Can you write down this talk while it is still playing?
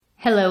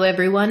Hello,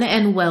 everyone,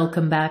 and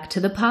welcome back to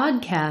the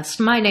podcast.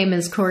 My name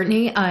is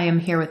Courtney. I am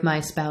here with my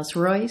spouse,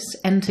 Royce,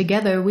 and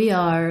together we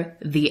are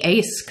the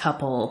Ace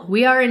couple.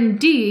 We are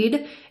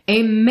indeed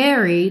a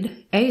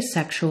married,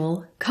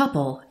 asexual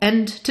couple.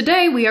 And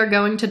today we are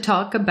going to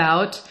talk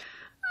about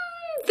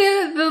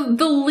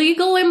the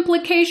legal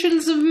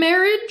implications of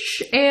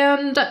marriage,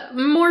 and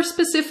more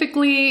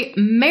specifically,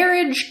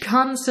 marriage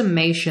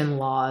consummation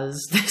laws.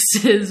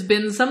 This has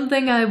been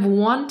something I've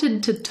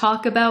wanted to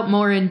talk about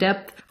more in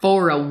depth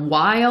for a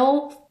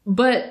while,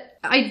 but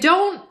I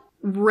don't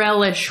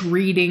relish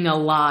reading a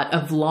lot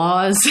of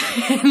laws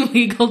and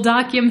legal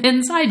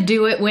documents. I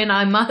do it when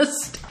I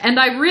must. And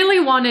I really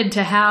wanted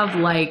to have,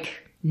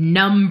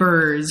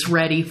 numbers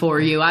ready for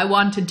you. I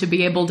wanted to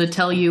be able to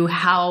tell you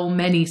how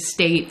many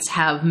states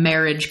have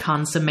marriage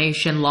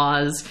consummation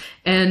laws.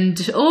 And,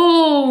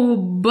 oh,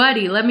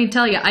 buddy, let me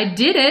tell you, I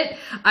did it.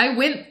 I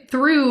went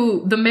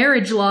through the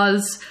marriage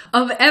laws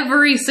of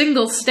every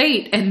single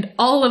state and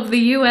all of the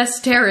U.S.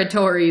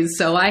 territories.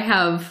 So I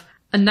have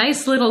a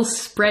nice little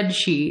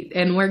spreadsheet,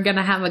 and we're going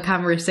to have a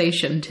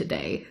conversation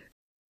today.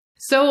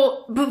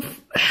 So,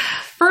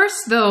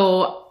 first,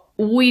 though,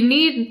 we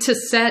need to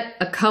set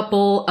a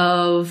couple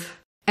of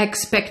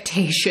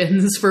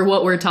expectations for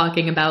what we're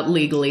talking about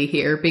legally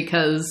here,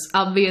 because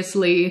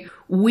obviously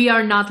we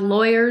are not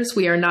lawyers,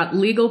 we are not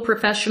legal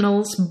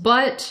professionals,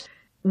 but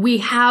we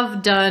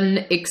have done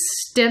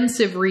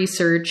extensive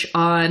research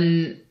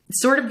on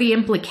sort of the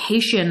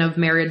implication of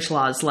marriage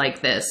laws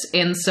like this.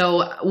 And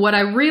so what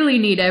I really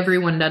need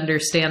everyone to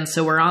understand,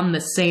 so we're on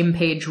the same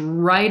page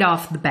right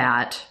off the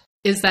bat,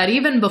 is that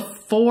even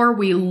before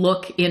we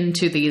look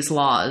into these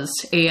laws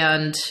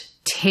and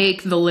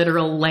take the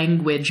literal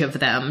language of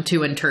them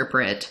to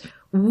interpret,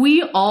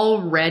 we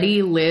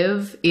already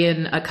live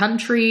in a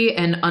country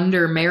and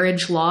under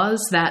marriage laws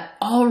that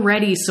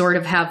already sort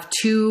of have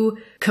two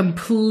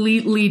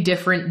completely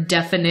different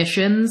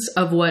definitions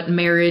of what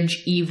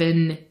marriage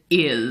even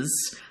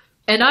is.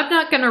 And I'm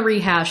not going to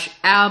rehash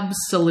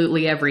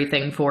absolutely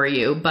everything for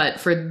you, but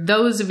for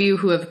those of you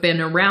who have been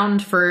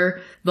around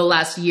for the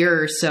last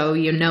year or so,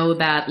 you know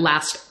that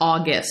last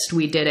August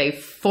we did a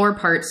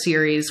 4-part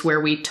series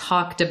where we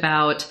talked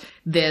about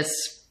this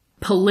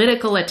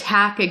political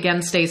attack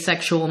against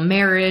asexual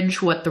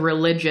marriage, what the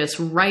religious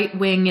right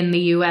wing in the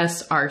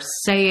US are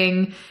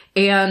saying,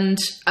 and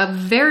a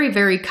very,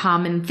 very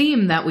common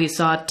theme that we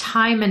saw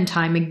time and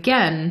time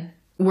again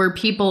were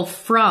people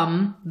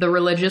from the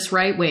religious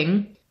right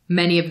wing,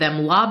 many of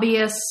them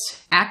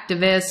lobbyists,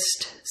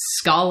 activists,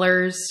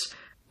 scholars,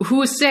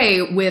 who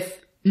say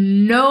with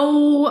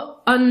no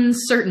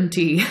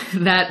uncertainty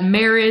that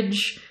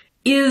marriage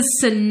is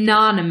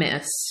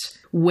synonymous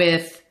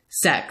with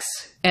sex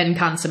and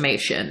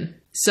consummation.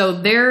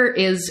 So there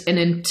is an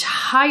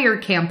entire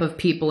camp of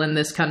people in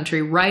this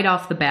country right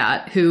off the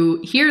bat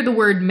who hear the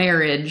word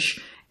marriage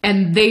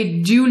and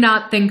they do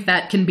not think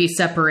that can be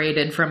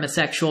separated from a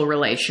sexual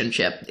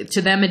relationship.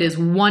 To them, it is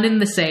one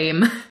and the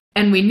same.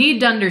 And we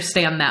need to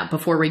understand that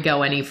before we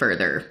go any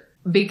further.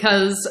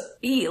 Because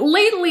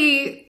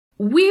lately,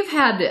 we've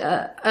had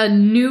a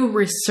new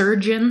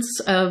resurgence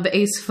of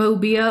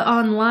acephobia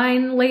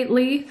online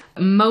lately,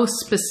 most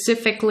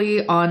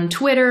specifically on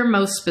Twitter,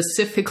 most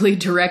specifically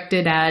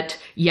directed at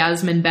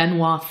Yasmin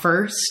Benoit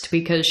first,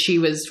 because she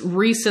was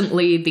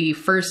recently the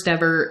first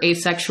ever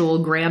asexual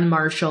Grand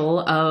Marshal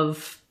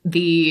of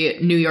the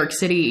New York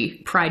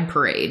City Pride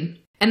Parade.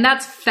 And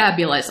that's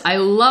fabulous. I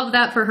love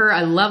that for her.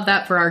 I love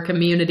that for our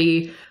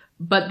community.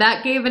 But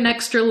that gave an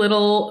extra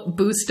little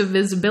boost of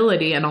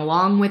visibility. And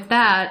along with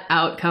that,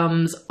 out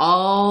comes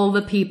all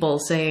the people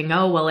saying,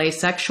 oh, well,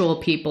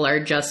 asexual people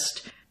are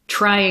just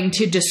trying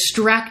to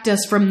distract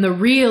us from the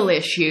real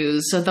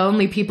issues. So the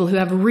only people who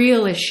have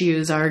real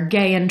issues are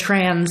gay and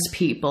trans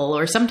people.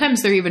 Or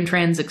sometimes they're even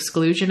trans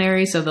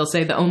exclusionary. So they'll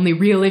say the only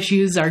real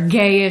issues are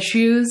gay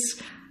issues.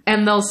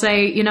 And they'll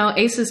say,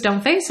 aces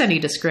don't face any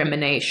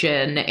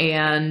discrimination,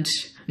 and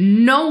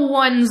no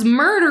one's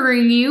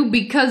murdering you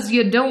because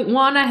you don't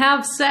want to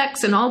have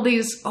sex, and all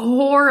these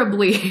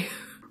horribly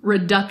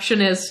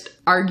reductionist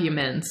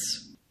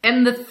arguments.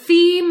 And the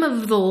theme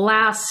of the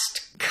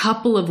last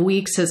couple of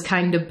weeks has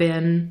kind of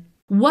been,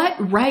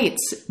 what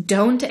rights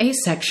don't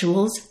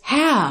asexuals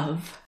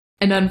have?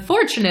 And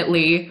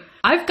unfortunately,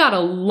 I've got a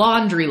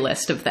laundry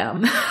list of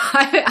them.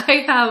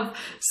 I have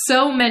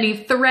so many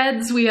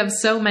threads. We have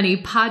so many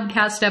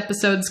podcast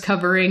episodes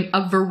covering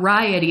a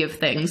variety of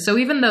things. So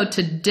even though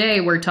today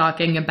we're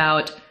talking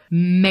about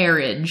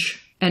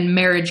marriage and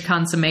marriage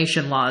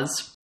consummation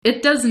laws,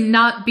 it does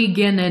not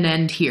begin and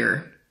end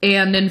here.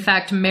 And in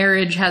fact,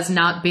 marriage has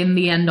not been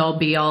the end-all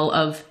be-all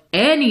of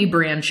any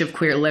branch of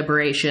queer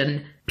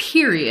liberation,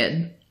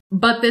 period.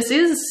 But this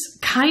is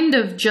kind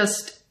of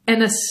just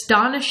an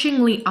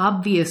astonishingly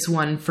obvious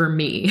one for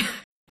me.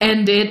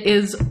 And it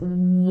is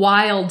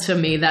wild to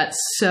me that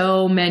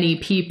so many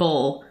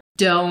people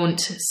don't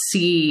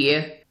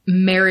see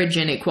marriage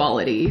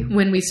inequality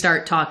when we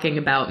start talking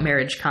about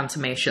marriage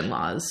consummation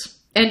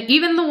laws. And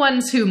even the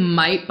ones who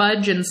might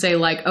budge and say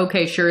like,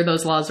 okay, sure,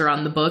 those laws are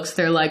on the books,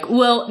 they're like,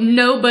 well,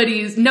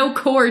 no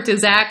court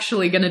is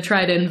actually going to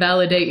try to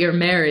invalidate your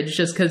marriage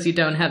just because you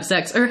don't have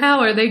sex. Or how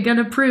are they going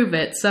to prove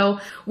it? So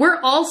we're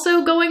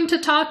also going to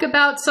talk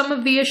about some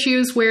of the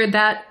issues where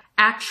that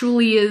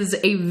actually is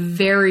a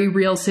very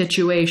real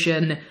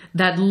situation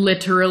that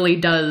literally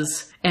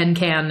does and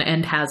can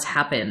and has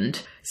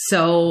happened.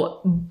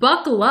 So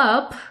buckle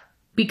up,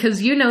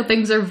 because you know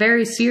things are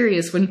very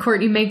serious when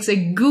Courtney makes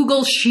a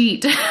Google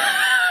sheet.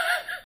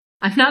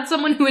 I'm not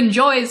someone who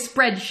enjoys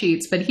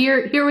spreadsheets, but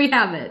here we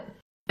have it.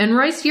 And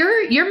Royce,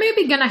 you're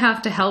maybe gonna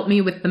have to help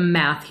me with the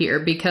math here,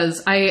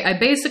 because I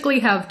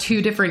basically have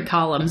two different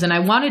columns, and I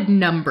wanted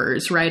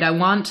numbers, right? I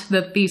want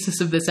the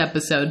thesis of this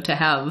episode to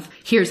have,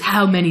 here's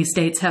how many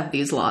states have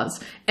these laws.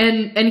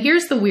 And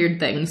here's the weird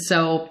thing.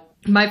 So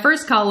my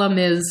first column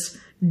is,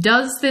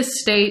 does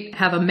this state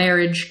have a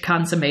marriage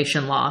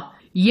consummation law?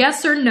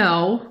 Yes or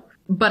no,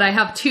 but I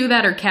have two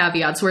that are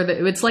caveats where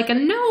it's like a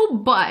no,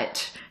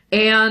 but.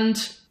 And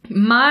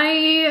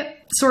my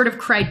sort of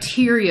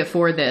criteria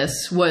for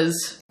this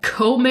was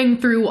combing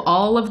through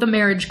all of the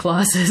marriage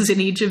clauses in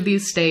each of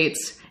these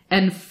states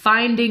and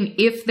finding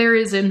if there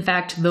is in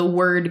fact the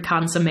word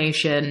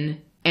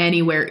consummation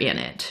anywhere in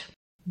it.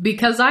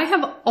 Because I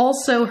have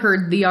also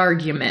heard the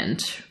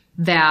argument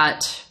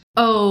that,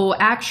 oh,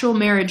 actual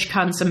marriage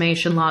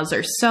consummation laws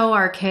are so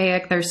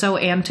archaic, they're so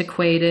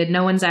antiquated,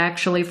 no one's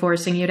actually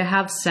forcing you to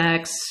have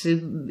sex,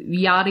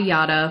 yada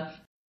yada.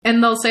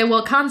 And they'll say,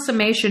 well,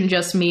 consummation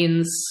just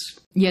means,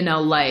 you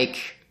know,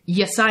 like,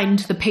 you signed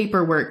the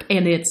paperwork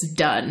and it's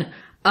done.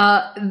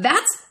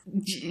 That's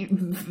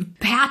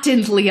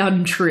patently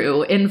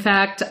untrue. In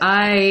fact,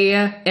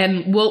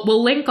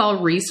 we'll link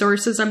all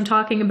resources I'm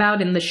talking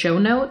about in the show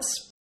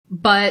notes.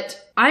 But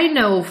I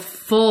know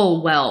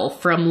full well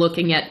from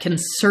looking at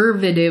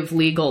conservative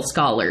legal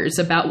scholars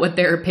about what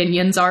their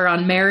opinions are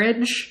on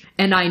marriage,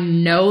 and I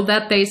know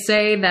that they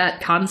say that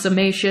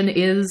consummation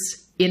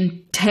is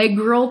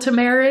integral to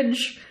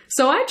marriage.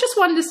 So I just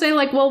wanted to say,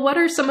 like, well, what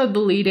are some of the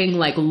leading,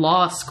 like,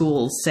 law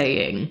schools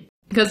saying?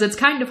 Because it's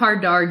kind of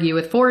hard to argue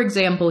with. For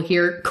example,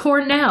 here,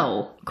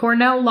 Cornell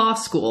Law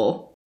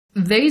School.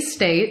 They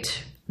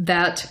state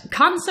that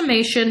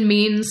consummation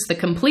means the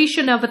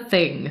completion of a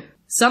thing.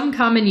 Some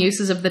common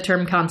uses of the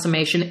term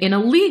consummation in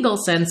a legal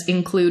sense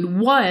include,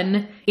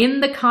 1, in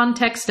the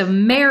context of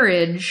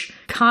marriage,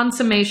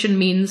 consummation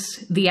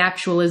means the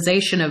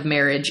actualization of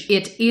marriage.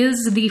 It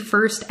is the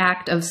first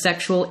act of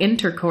sexual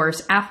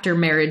intercourse after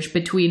marriage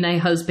between a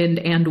husband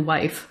and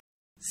wife.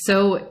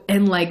 So,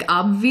 and like,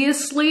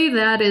 obviously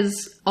that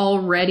is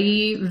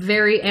already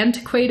very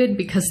antiquated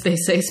because they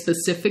say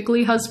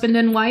specifically husband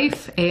and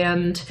wife,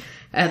 and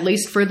at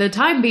least for the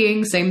time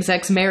being,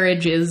 same-sex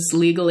marriage is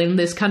legal in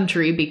this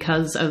country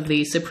because of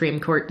the Supreme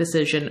Court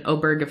decision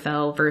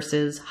Obergefell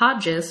versus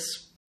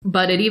Hodges.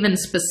 But it even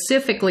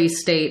specifically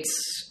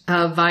states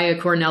via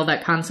Cornell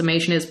that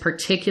consummation is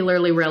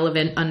particularly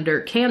relevant under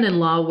canon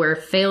law, where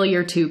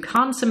failure to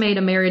consummate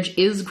a marriage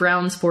is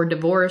grounds for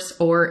divorce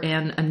or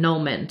an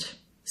annulment.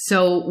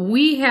 So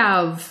we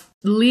have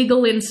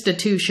legal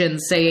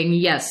institutions saying,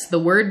 yes, the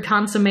word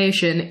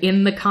consummation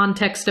in the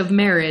context of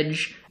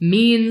marriage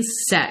means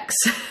sex.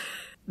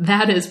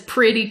 That is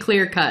pretty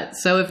clear cut.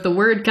 So if the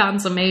word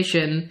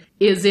consummation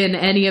is in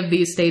any of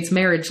these states'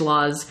 marriage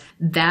laws,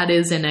 that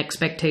is an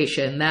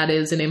expectation. That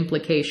is an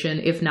implication,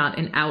 if not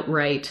an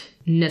outright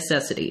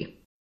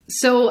necessity.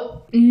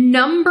 So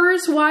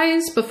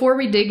numbers-wise, before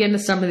we dig into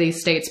some of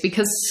these states,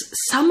 because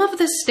some of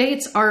the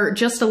states are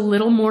just a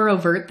little more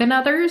overt than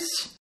others,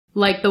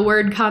 like the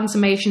word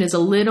consummation is a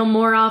little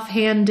more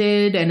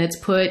offhanded and it's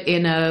put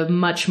in a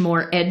much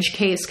more edge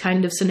case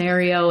kind of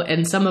scenario,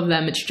 and some of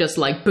them it's just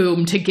like,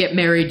 boom, to get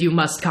married you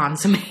must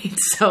consummate.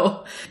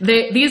 So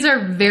these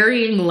are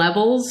varying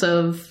levels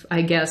of,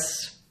 I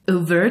guess,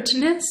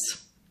 overtness.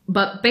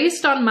 But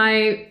based on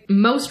my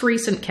most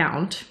recent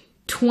count,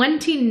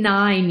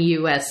 29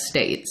 US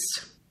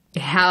states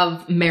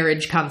have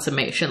marriage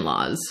consummation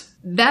laws.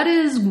 That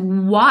is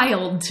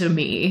wild to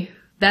me.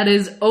 That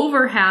is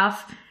over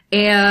half.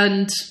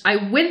 And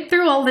I went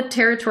through all the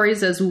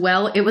territories as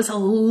well. It was a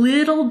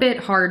little bit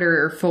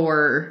harder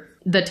for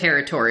the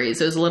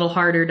territories. It was a little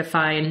harder to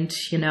find,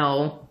 you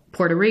know,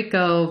 Puerto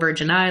Rico,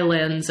 Virgin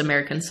Islands,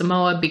 American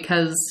Samoa,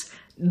 because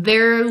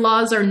their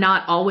laws are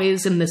not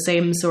always in the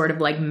same sort of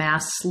like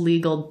mass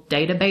legal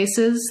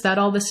databases that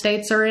all the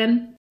states are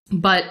in.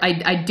 But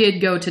I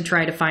did go to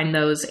try to find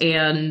those,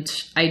 and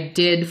I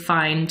did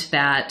find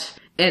that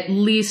at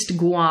least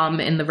Guam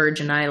and the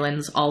Virgin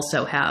Islands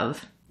also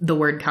have the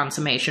word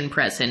consummation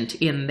present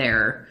in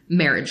their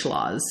marriage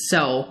laws.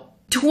 So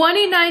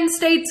 29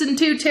 states and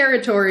 2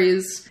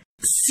 territories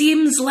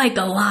seems like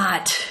a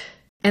lot.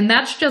 And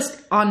that's just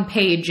on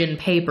page and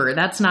paper.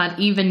 That's not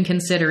even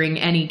considering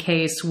any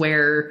case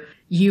where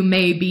you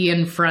may be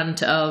in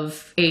front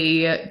of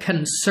a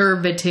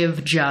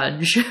conservative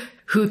judge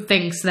who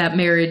thinks that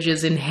marriage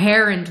is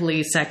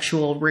inherently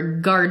sexual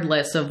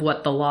regardless of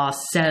what the law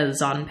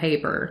says on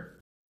paper.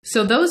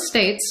 So those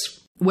states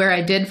where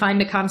I did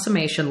find a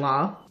consummation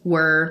law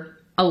were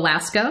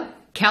Alaska,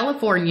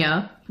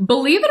 California.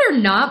 Believe it or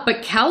not,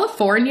 but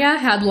California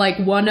had like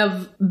one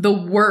of the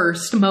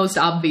worst, most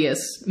obvious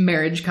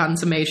marriage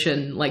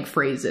consummation like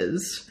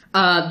phrases.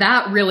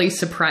 That really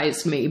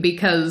surprised me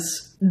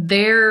because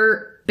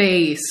their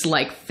base,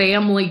 like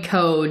family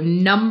code,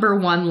 number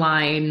one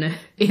line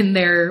in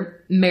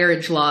their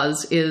marriage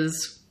laws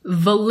is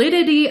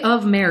validity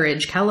of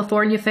marriage,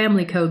 California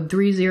Family Code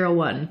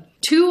 301.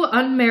 Two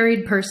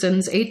unmarried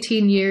persons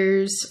 18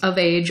 years of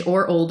age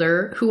or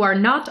older who are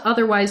not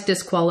otherwise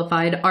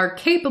disqualified are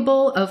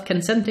capable of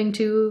consenting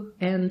to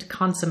and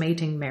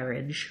consummating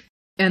marriage.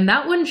 And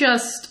that one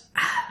just...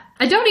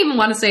 I don't even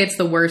want to say it's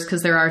the worst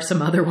because there are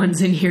some other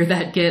ones in here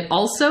that get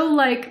also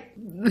like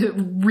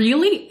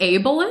really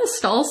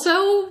ableist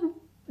also.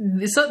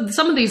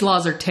 Some of these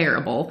laws are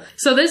terrible.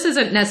 So this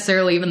isn't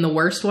necessarily even the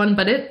worst one,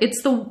 but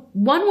it's the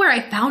one where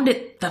I found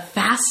it the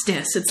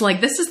fastest. It's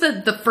like, this is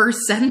the first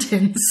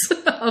sentence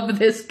of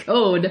this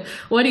code.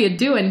 What are you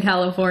doing,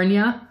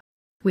 California?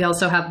 We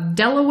also have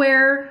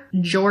Delaware,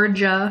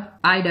 Georgia,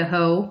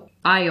 Idaho,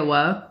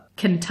 Iowa,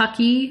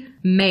 Kentucky,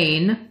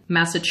 Maine,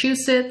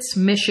 Massachusetts,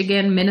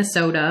 Michigan,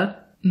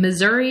 Minnesota,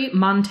 Missouri,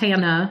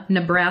 Montana,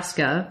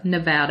 Nebraska,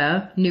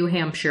 Nevada, New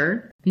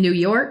Hampshire, New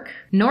York,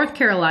 North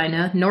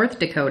Carolina, North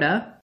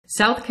Dakota,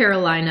 South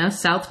Carolina,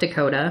 South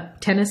Dakota,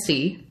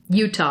 Tennessee,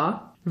 Utah,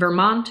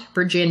 Vermont,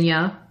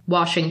 Virginia,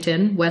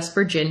 Washington, West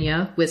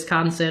Virginia,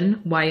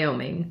 Wisconsin,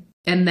 Wyoming,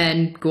 and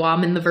then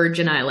Guam and the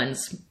Virgin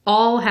Islands.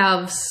 All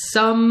have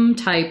some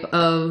type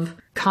of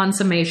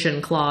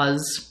consummation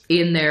clause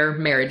in their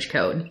marriage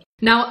code.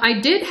 Now, I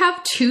did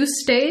have two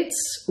states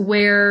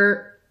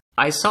where...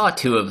 I saw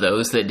two of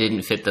those that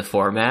didn't fit the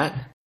format.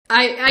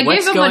 I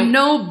gave them a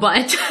no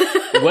but.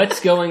 What's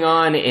going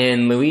on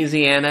in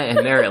Louisiana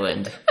and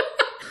Maryland?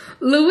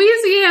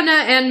 Louisiana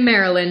and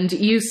Maryland,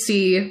 you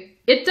see,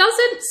 it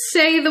doesn't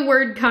say the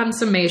word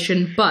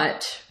consummation,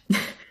 but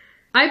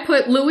I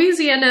put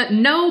Louisiana,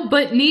 no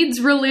but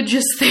needs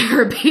religious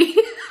therapy.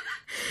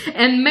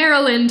 And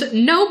Maryland,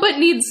 no but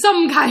needs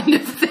some kind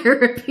of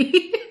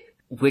therapy.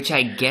 Which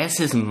I guess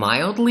is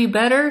mildly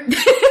better?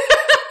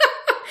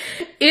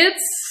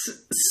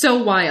 It's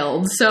so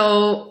wild.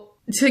 So,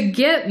 to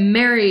get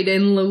married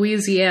in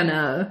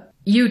Louisiana,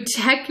 you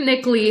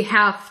technically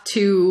have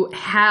to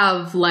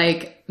have,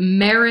 like,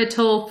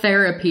 marital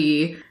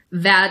therapy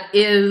that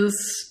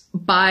is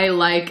by,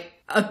 like,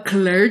 a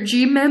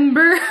clergy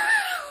member,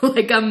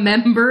 like a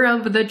member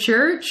of the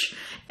church,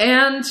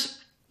 and...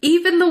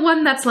 even the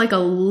one that's like a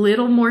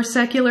little more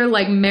secular,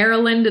 like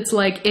Maryland, it's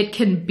like it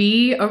can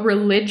be a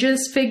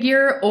religious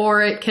figure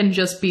or it can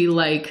just be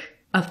like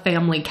a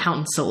family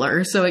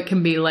counselor. So it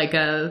can be like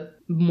a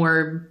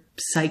more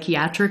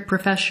psychiatric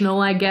professional,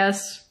 I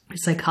guess, or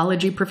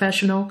psychology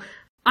professional.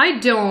 I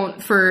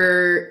don't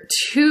for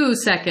 2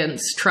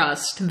 seconds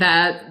trust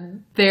that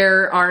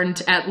there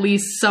aren't at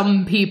least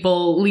some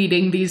people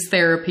leading these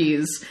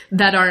therapies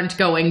that aren't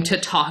going to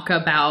talk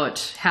about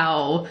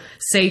how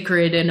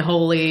sacred and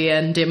holy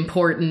and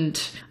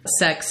important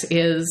sex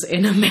is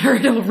in a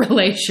marital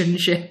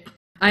relationship.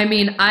 I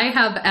mean, I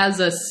have, as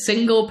a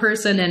single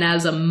person and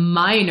as a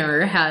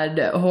minor, had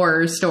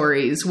horror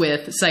stories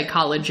with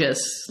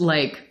psychologists,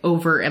 like,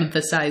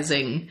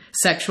 overemphasizing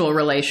sexual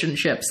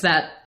relationships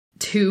that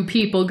two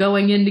people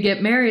going in to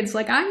get married. It's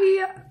like,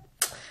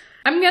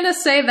 I'm gonna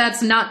say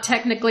that's not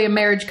technically a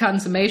marriage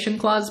consummation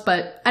clause,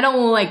 but I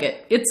don't like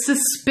it. It's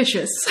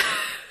suspicious.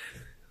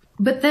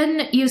 But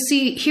then, you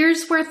see,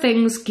 here's where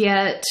things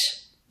get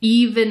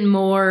even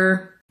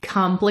more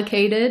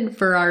complicated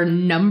for our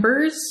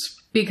numbers,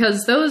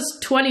 because those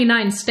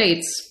 29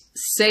 states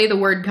say the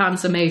word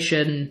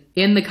consummation.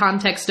 In the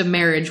context of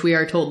marriage, we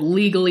are told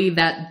legally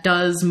that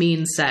does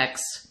mean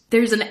sex.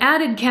 There's an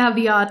added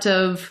caveat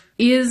of,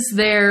 is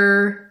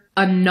there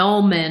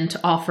annulment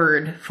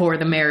offered for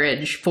the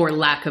marriage for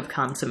lack of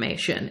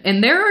consummation?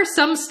 And there are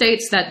some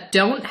states that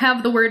don't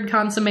have the word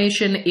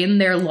consummation in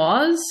their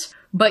laws,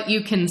 but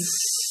you can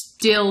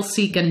still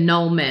seek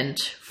annulment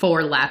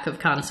for lack of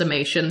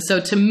consummation. So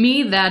to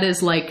me, that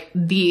is like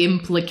the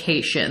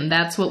implication.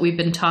 That's what we've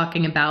been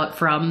talking about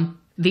from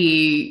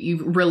the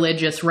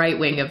religious right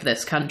wing of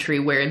this country,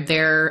 where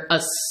their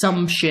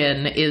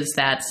assumption is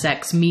that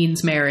sex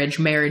means marriage,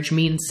 marriage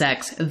means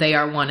sex. They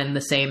are one and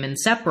the same,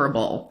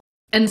 inseparable.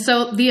 And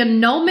so the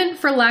annulment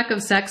for lack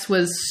of sex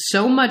was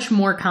so much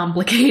more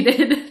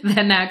complicated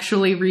than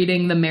actually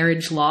reading the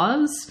marriage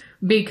laws,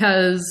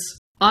 because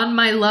on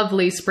my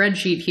lovely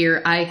spreadsheet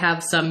here, I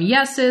have some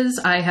yeses,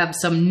 I have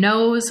some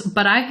nos,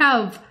 but I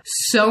have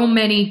so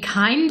many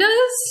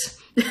kindas.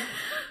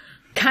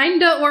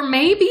 Kinda or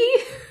maybe.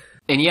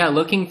 And yeah,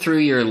 looking through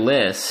your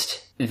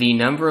list, the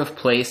number of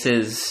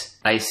places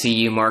I see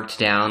you marked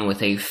down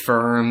with a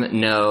firm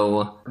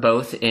no,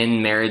 both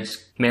in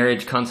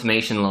marriage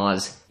consummation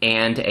laws,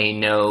 and a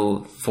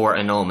no for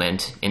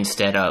annulment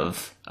instead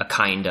of a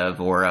kind of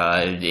or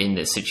in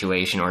this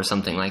situation or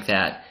something like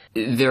that.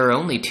 There are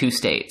only 2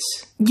 states.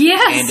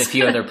 Yes! And a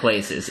few other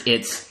places.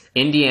 It's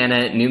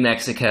Indiana, New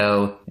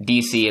Mexico,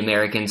 DC,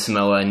 American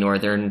Samoa,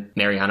 Northern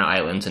Mariana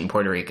Islands, and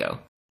Puerto Rico.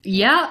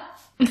 Yeah.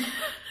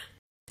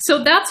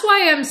 So that's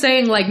why I'm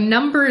saying, like,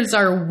 numbers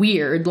are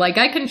weird. Like,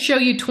 I can show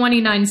you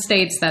 29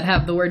 states that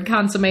have the word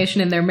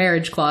consummation in their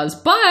marriage clause,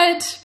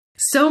 but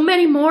so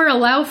many more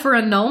allow for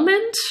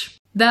annulment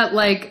that,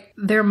 like,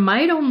 there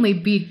might only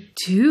be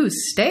 2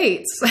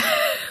 states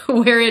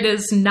where it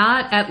is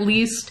not at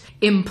least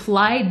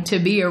implied to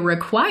be a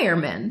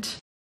requirement.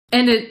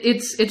 And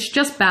it's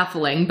just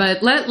baffling.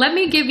 But let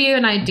me give you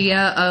an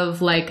idea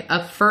of, like,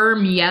 a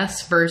firm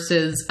yes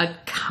versus a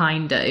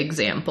kinda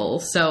example.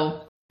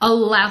 So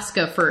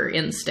Alaska, for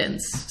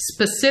instance,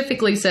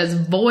 specifically says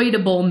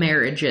voidable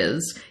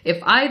marriages.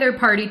 If either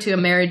party to a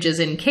marriage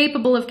is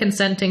incapable of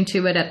consenting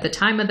to it at the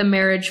time of the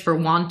marriage for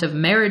want of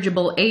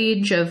marriageable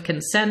age of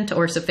consent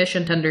or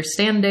sufficient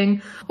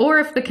understanding, or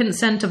if the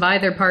consent of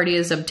either party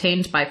is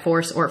obtained by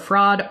force or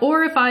fraud,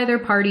 or if either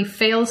party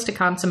fails to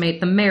consummate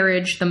the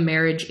marriage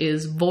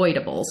is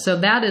voidable. So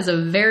that is a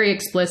very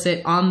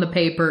explicit on the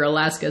paper.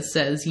 Alaska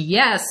says,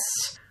 yes,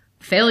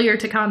 failure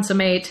to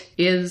consummate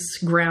is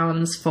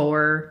grounds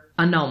for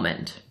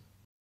annulment.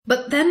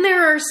 But then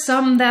there are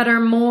some that are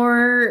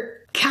more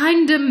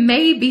kinda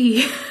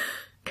maybe,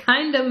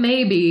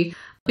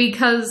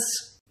 because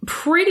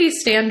pretty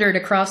standard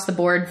across the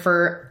board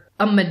for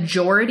a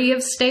majority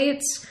of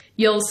states,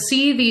 you'll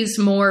see these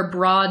more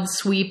broad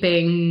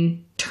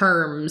sweeping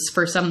terms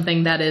for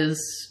something that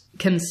is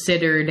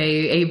considered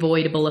a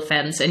voidable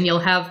offense. And you'll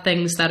have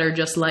things that are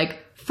just like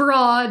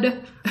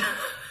fraud.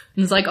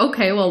 It's like,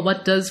 okay, well,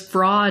 what does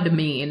fraud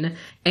mean?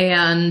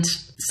 And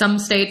some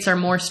states are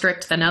more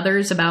strict than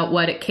others about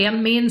what it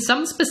can mean.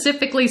 Some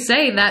specifically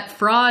say that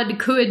fraud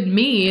could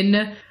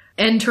mean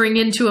entering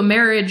into a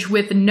marriage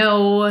with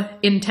no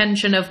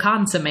intention of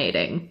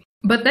consummating.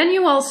 But then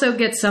you also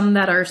get some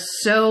that are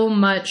so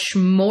much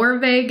more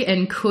vague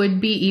and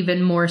could be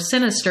even more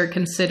sinister,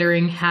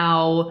 considering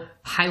how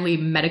highly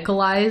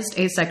medicalized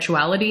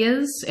asexuality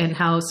is and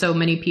how so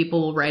many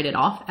people write it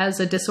off as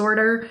a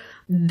disorder.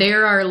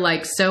 There are,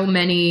 like, so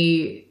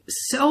many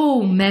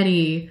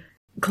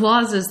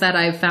clauses that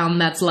I've found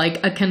that's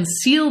like a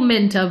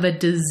concealment of a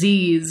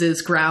disease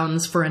is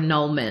grounds for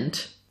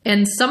annulment.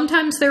 And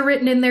sometimes they're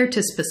written in there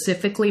to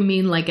specifically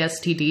mean like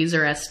STDs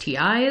or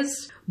STIs,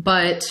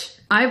 but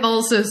I've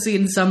also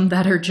seen some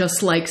that are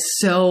just like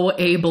so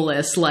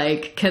ableist,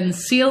 like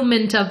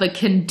concealment of a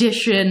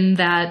condition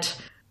that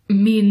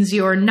means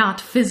you're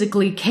not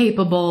physically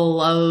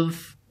capable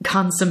of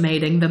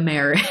consummating the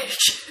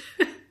marriage.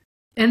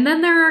 And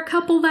then there are a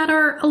couple that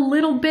are a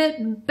little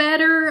bit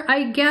better,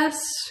 I guess.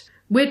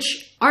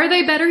 Which, are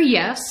they better?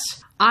 Yes.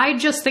 I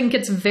just think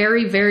it's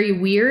very, very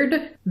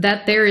weird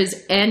that there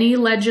is any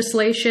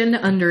legislation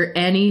under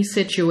any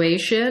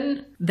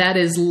situation that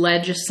is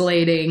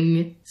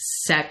legislating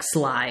sex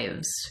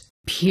lives.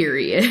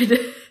 Period.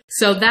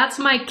 So that's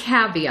my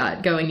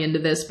caveat going into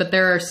this, but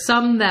there are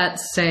some that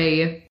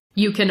say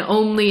you can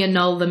only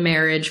annul the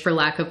marriage for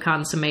lack of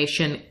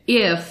consummation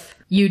if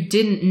you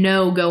didn't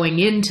know going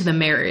into the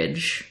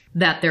marriage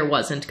that there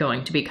wasn't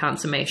going to be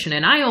consummation.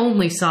 And I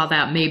only saw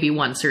that maybe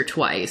once or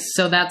twice.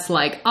 So that's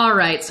like, all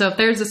right, so if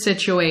there's a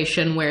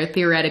situation where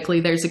theoretically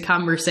there's a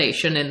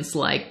conversation and it's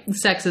like,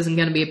 sex isn't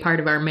going to be a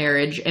part of our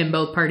marriage and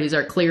both parties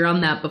are clear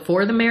on that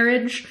before the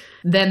marriage,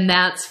 then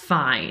that's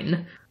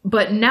fine.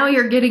 But now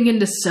you're getting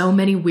into so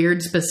many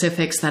weird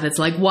specifics that it's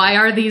like, why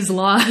are these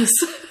laws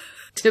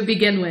to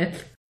begin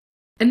with?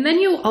 And then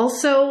you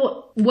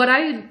also, what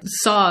I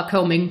saw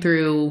combing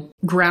through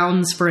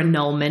grounds for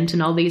annulment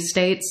in all these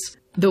states,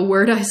 the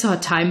word I saw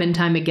time and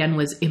time again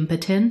was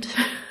impotent.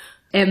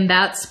 And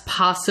that's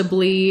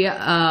possibly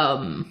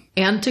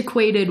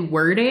antiquated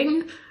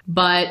wording,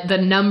 but the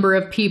number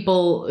of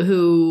people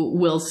who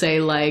will say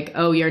like,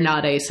 oh, you're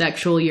not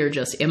asexual, you're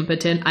just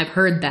impotent. I've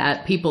heard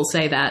that. People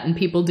say that, and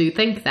people do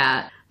think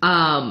that.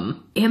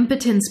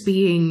 Impotence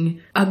being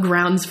a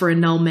grounds for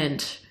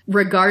annulment,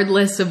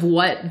 regardless of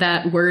what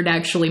that word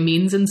actually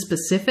means in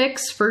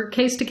specifics for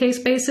case-to-case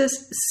basis,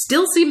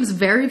 still seems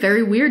very,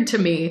 very weird to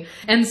me.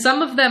 And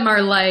some of them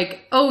are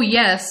like, oh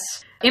yes,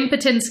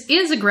 impotence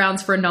is a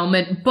grounds for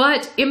annulment,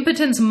 but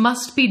impotence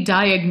must be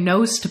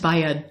diagnosed by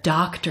a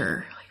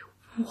doctor.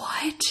 Like,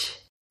 what?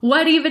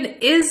 What even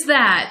is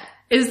that?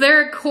 Is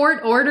there a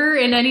court order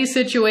in any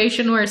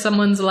situation where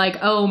someone's like,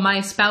 oh,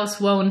 my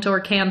spouse won't or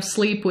can't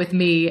sleep with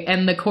me,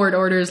 and the court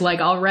order's like,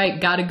 all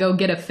right, gotta go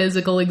get a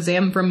physical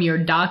exam from your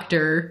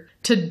doctor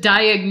to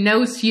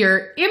diagnose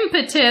your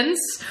impotence?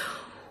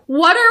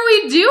 What are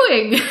we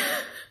doing?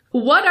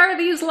 What are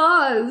these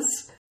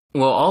laws?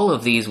 Well, all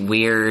of these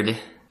weird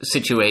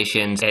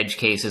situations, edge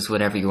cases,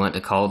 whatever you want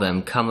to call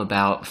them, come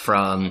about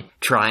from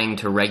trying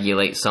to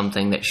regulate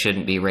something that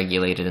shouldn't be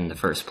regulated in the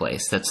first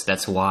place.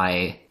 That's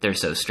why they're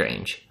so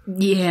strange.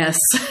 Yes.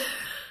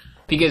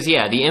 Because,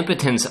 yeah, the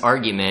impotence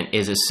argument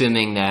is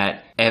assuming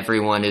that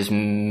everyone is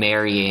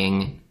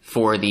marrying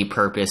for the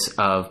purpose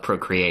of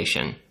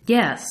procreation.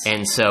 Yes.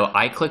 And so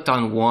I clicked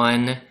on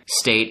one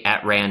state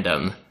at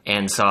random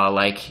and saw,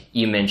 like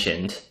you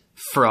mentioned,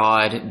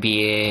 fraud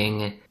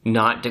being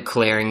not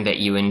declaring that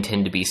you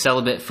intend to be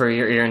celibate for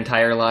your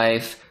entire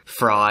life.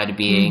 Fraud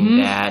being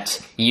that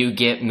you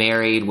get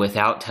married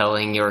without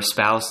telling your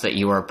spouse that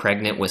you are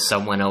pregnant with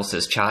someone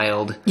else's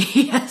child.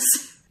 Yes.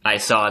 I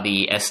saw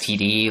the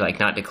STD, like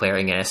not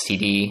declaring an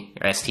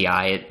STD or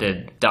STI.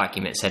 The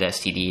document said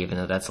STD, even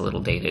though that's a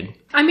little dated.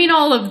 I mean,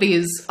 all of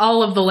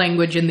the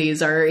language in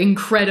these are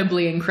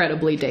incredibly,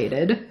 incredibly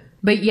dated.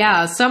 But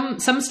yeah, some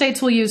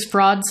states will use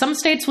fraud. Some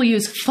states will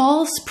use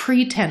false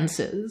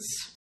pretenses.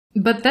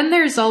 But then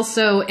there's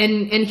also,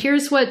 and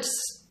here's what's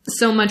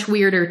so much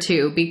weirder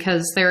too,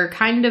 because there are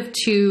kind of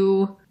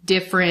two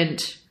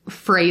different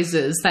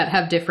phrases that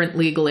have different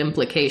legal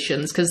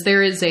implications, because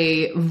there is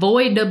a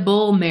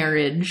voidable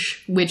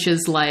marriage, which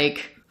is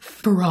like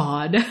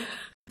fraud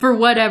for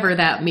whatever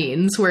that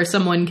means, where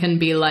someone can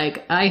be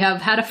like, I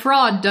have had a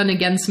fraud done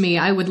against me,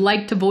 I would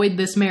like to void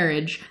this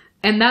marriage,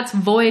 and that's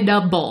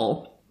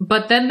voidable.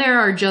 But then there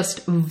are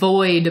just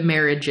void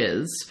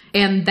marriages,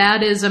 and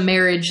that is a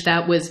marriage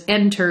that was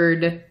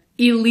entered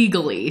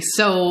illegally.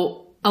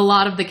 So a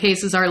lot of the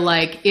cases are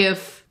like,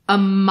 if a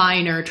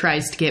minor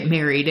tries to get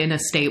married in a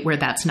state where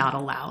that's not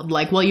allowed,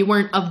 like, well, you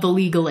weren't of the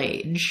legal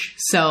age,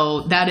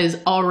 so that is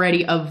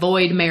already a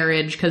void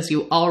marriage because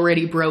you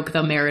already broke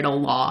the marital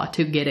law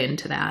to get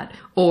into that.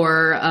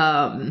 Or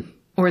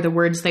the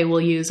words they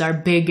will use are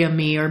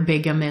bigamy or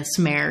bigamous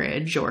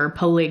marriage or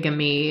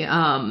polygamy.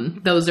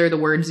 Those are the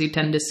words you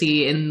tend to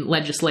see in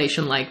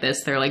legislation like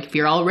this. They're like, if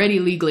you're already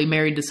legally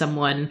married to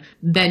someone,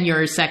 then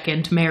your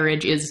second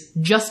marriage is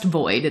just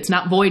void. It's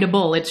not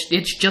voidable.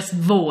 It's just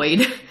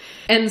void.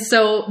 And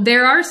so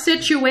there are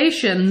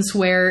situations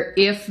where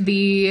if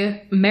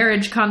the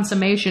marriage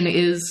consummation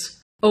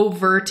is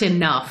overt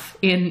enough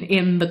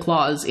in the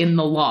clause, in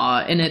the law,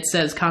 and it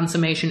says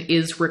consummation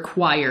is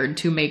required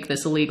to make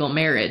this a legal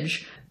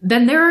marriage,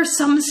 then there are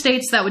some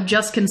states that would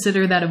just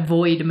consider that a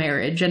void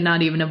marriage and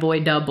not even a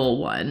voidable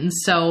one.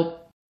 So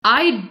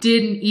I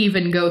didn't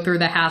even go through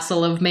the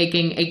hassle of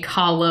making a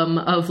column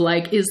of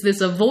like, is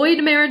this a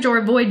void marriage or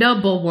a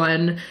voidable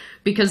one?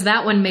 Because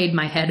that one made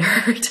my head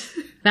hurt.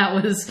 That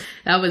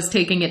was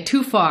taking it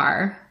too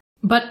far.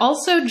 But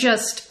also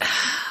just,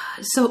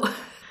 so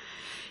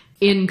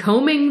in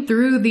combing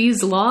through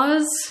these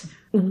laws,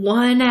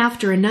 one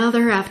after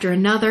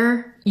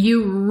another,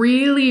 you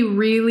really,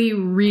 really,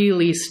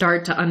 really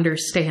start to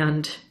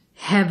understand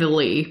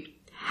heavily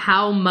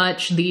how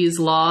much these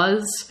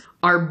laws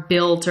are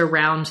built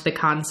around the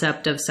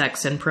concept of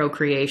sex and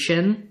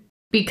procreation.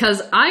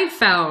 Because I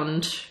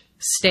found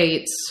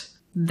states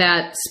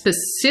that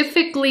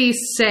specifically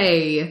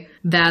say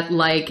that,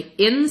 like,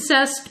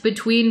 incest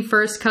between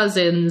first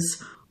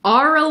cousins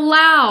are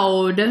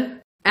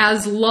allowed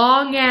as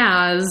long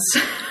as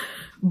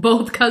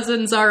both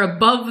cousins are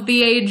above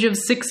the age of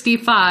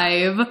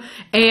 65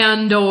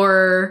 and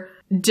or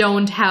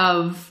don't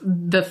have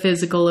the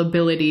physical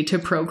ability to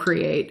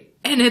procreate.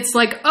 And it's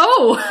like,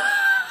 oh,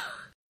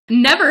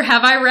 never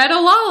have I read a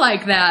law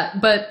like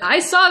that. But I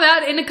saw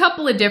that in a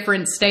couple of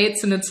different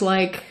states, and it's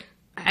like,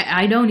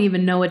 I don't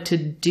even know what to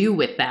do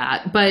with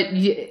that. But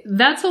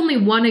that's only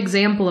one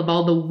example of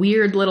all the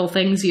weird little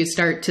things you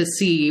start to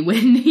see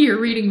when you're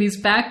reading these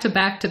back to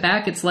back to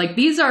back. It's like,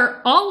 these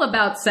are all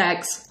about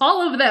sex.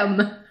 All of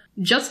them.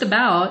 Just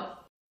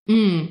about.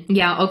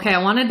 Yeah, okay,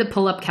 I wanted to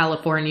pull up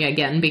California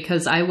again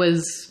because I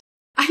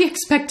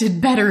expected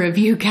better of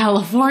you,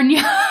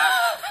 California.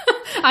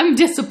 I'm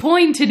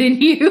disappointed in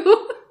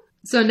you.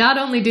 So not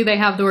only do they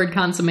have the word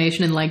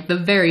consummation in like the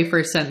very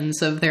first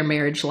sentence of their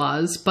marriage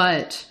laws,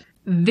 but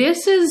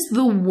this is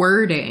the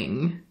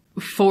wording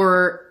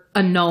for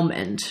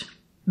annulment.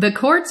 The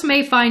courts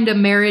may find a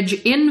marriage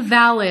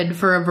invalid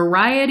for a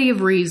variety of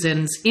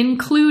reasons,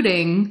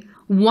 including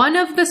one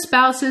of the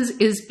spouses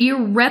is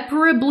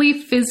irreparably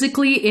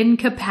physically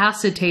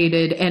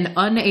incapacitated and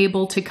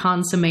unable to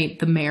consummate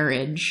the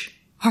marriage.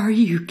 Are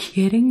you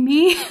kidding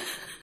me?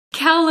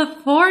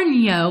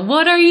 California,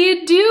 what are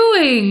you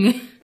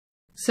doing?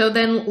 So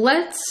then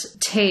let's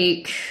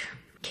take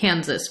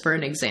Kansas for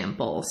an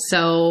example.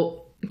 So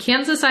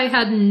Kansas, I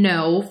had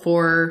no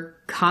for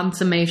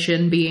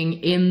consummation being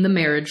in the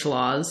marriage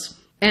laws.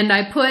 And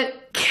I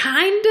put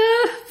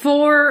kinda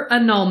for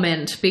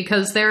annulment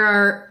because there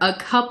are a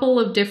couple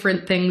of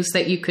different things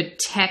that you could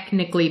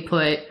technically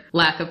put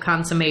lack of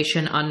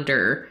consummation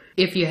under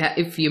if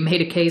you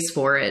made a case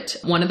for it.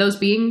 One of those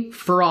being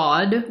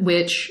fraud,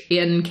 which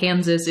in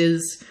Kansas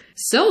is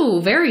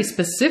so very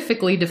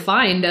specifically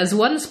defined as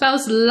one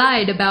spouse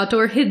lied about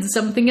or hid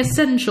something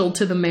essential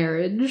to the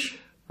marriage.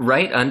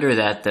 Right under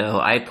that, though,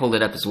 I pulled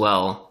it up as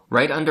well.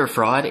 Right under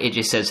fraud, it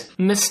just says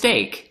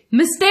mistake.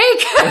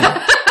 Mistake!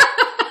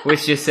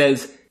 Which just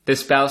says the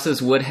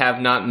spouses would have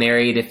not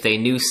married if they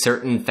knew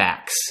certain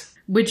facts.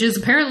 Which is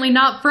apparently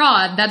not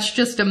fraud, that's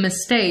just a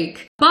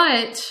mistake.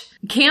 But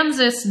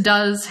Kansas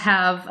does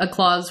have a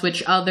clause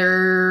which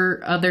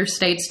other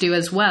states do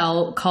as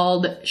well,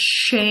 called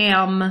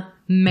sham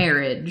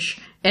marriage.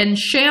 And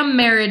sham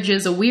marriage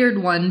is a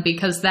weird one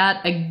because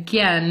that,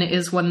 again,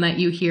 is one that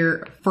you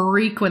hear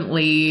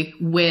frequently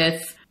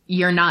with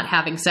you're not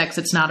having sex,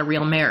 it's not a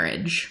real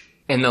marriage.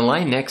 And the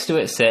line next to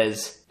it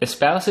says, the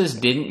spouses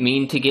didn't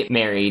mean to get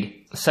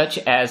married, such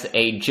as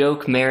a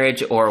joke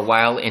marriage or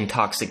while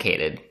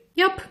intoxicated.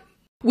 Yep.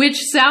 Which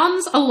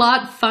sounds a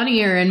lot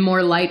funnier and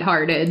more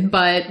lighthearted,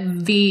 but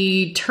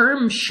the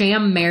term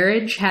sham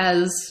marriage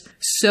has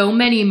so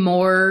many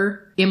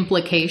more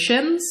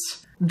implications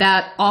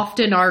that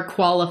often are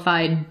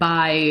qualified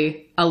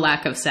by a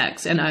lack of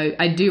sex, and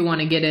I do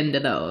want to get into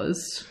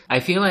those. I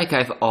feel like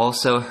I've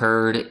also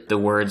heard the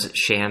words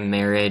sham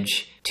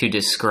marriage to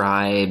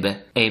describe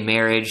a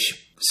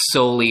marriage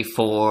solely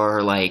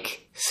for,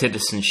 like,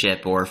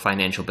 citizenship or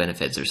financial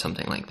benefits or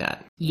something like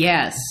that.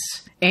 Yes,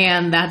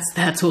 and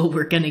that's what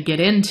we're going to get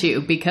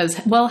into, because,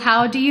 well,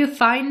 how do you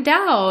find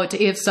out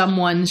if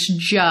someone's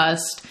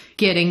just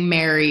getting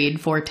married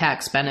for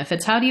tax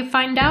benefits? How do you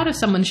find out if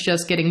someone's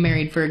just getting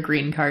married for a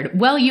green card?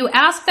 Well, you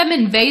ask them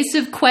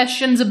invasive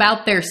questions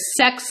about their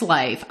sex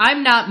life.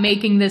 I'm not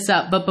making this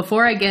up, but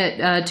before I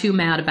get too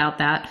mad about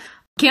that,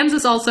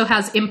 Kansas also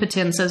has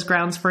impotence as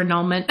grounds for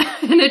annulment,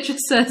 and it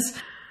just says,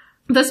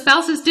 the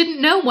spouses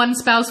didn't know one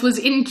spouse was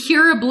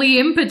incurably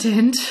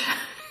impotent.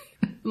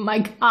 My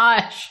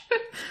gosh.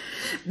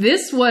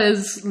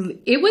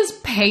 It was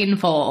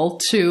painful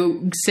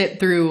to sit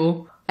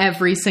through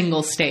every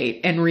single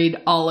state and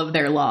read all of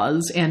their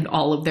laws and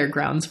all of their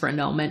grounds for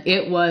annulment.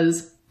 It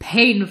was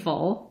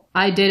painful.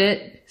 I did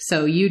it,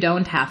 so you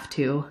don't have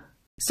to.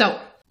 So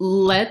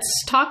let's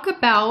talk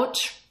about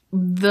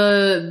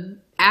the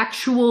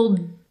actual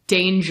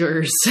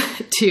dangers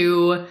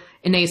to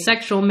an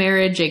asexual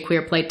marriage, a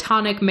queer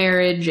platonic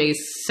marriage, a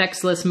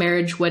sexless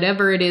marriage,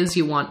 whatever it is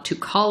you want to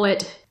call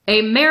it.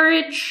 A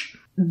marriage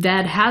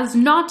that has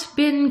not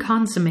been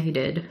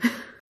consummated.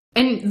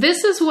 And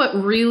this is what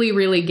really,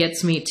 really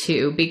gets me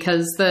too,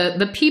 because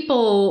the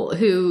people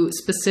who,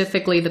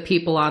 specifically the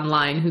people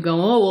online who go,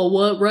 oh, well,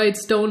 what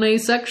rights don't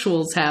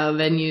asexuals have?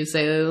 And you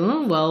say,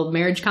 oh, well,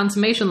 marriage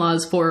consummation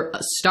laws for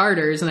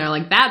starters. And they're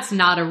like, that's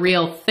not a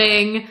real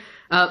thing.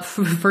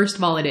 First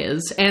of all, it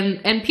is.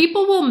 And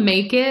people will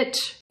make it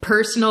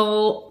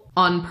personal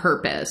on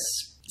purpose.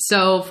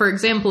 So, for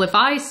example, if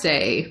I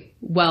say,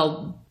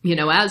 well, you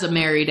know, as a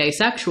married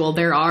asexual,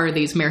 there are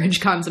these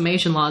marriage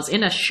consummation laws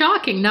in a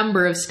shocking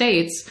number of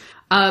states.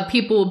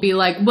 People will be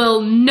like,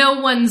 well, no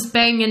one's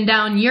banging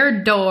down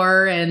your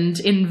door and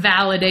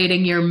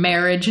invalidating your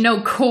marriage. No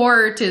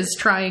court is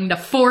trying to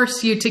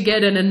force you to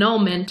get an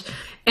annulment.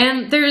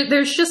 And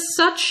there's just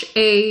such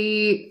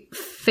a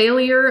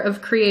failure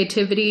of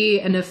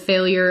creativity and a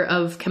failure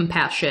of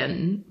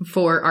compassion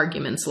for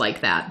arguments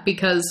like that,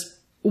 because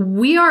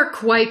we are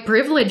quite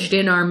privileged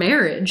in our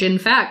marriage. In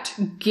fact,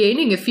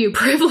 gaining a few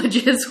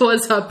privileges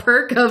was a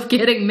perk of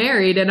getting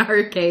married in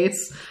our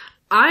case.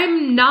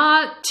 I'm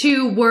not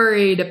too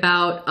worried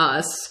about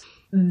us.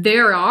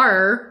 There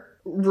are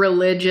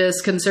religious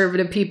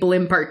conservative people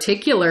in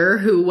particular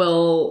who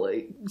will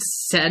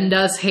send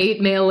us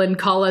hate mail and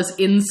call us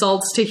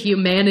insults to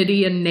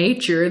humanity and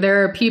nature.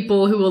 There are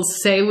people who will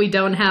say we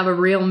don't have a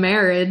real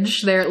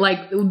marriage. There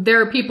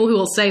are people who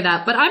will say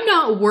that, but I'm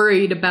not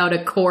worried about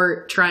a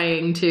court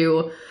trying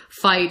to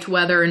fight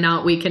whether or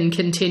not we can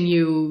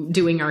continue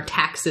doing our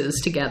taxes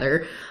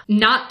together.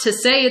 Not to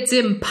say it's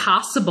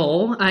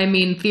impossible. I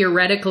mean,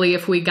 theoretically,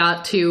 if we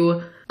got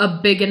to a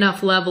big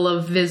enough level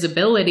of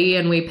visibility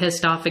and we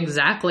pissed off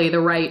exactly the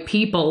right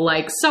people,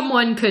 like,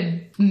 someone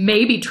could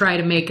maybe try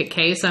to make a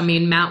case. I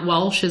mean, Matt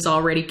Walsh has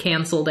already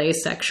canceled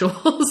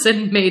asexuals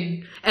and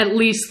made at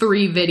least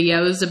 3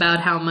 videos about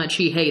how much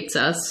he hates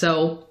us.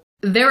 So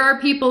there are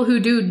people who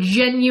do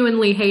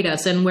genuinely hate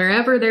us, and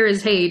wherever there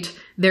is hate,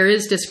 there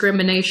is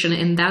discrimination,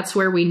 and that's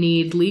where we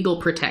need legal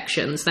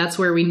protections. That's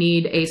where we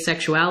need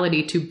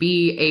asexuality to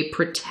be a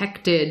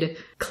protected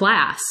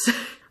class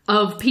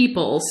of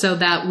people so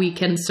that we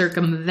can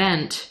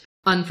circumvent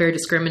unfair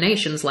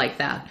discriminations like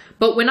that.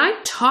 But when I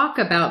talk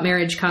about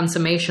marriage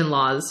consummation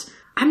laws,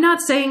 I'm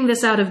not saying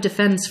this out of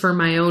defense for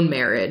my own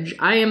marriage.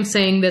 I am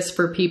saying this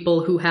for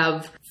people who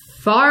have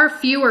far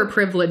fewer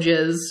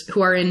privileges,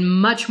 who are in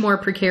much more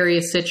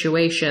precarious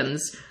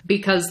situations,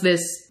 because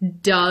this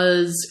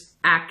does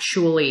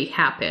actually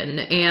happen.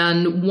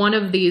 And one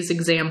of these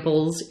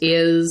examples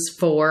is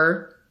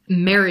for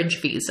marriage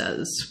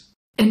visas.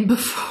 And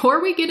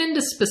before we get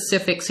into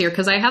specifics here,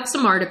 because I have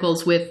some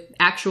articles with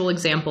actual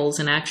examples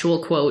and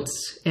actual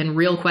quotes and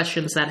real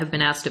questions that have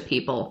been asked of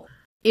people.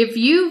 If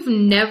you've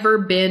never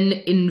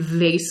been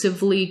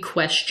invasively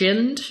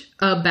questioned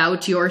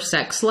about your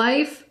sex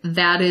life,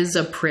 that is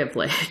a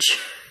privilege.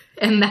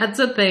 And that's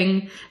a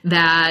thing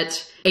that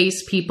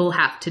ace people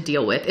have to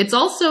deal with. It's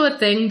also a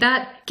thing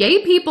that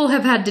gay people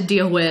have had to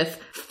deal with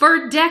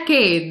for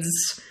decades.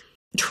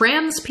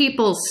 Trans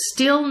people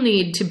still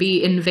need to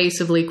be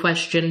invasively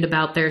questioned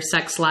about their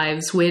sex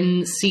lives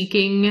when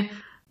seeking,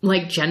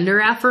 like, gender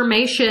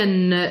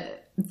affirmation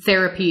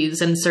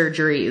therapies and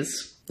surgeries.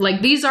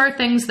 Like, these are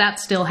things that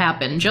still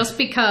happen. Just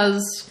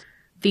because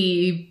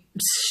the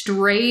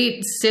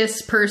straight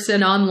cis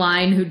person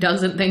online who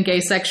doesn't think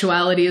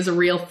asexuality is a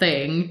real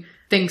thing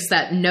thinks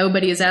that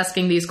nobody is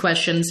asking these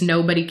questions,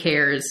 nobody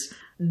cares,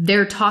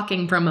 they're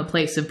talking from a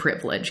place of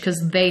privilege because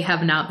they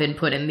have not been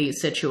put in these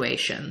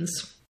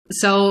situations.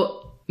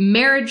 So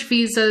marriage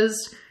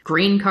visas,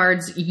 green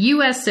cards,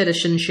 U.S.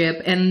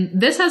 citizenship, and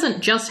this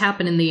hasn't just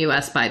happened in the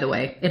U.S., by the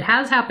way. It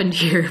has happened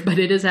here, but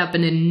it has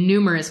happened in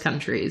numerous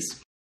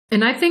countries.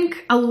 And I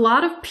think a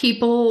lot of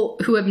people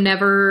who have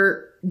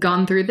never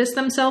gone through this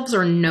themselves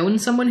or known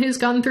someone who's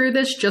gone through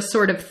this just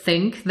sort of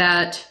think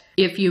that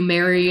if you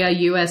marry a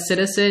U.S.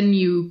 citizen,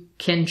 you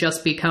can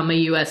just become a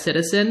U.S.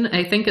 citizen.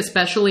 I think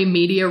especially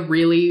media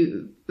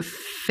really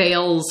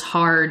fails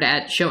hard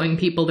at showing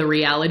people the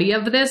reality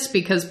of this,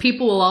 because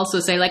people will also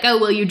say like, oh,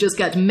 well, you just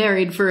got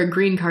married for a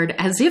green card,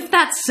 as if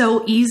that's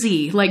so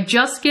easy. Like,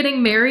 just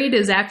getting married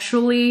is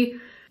actually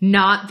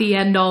not the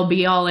end all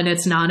be all, and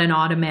it's not an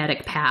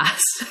automatic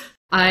pass.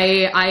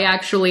 I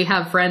actually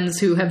have friends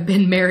who have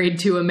been married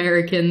to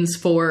Americans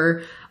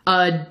for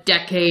a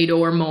decade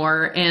or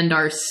more and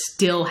are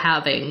still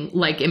having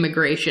like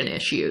immigration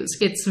issues.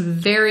 It's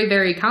very,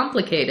 very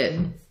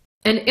complicated.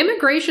 And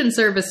immigration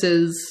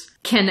services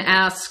can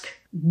ask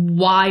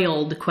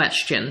wild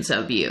questions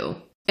of you.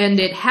 And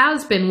it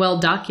has been well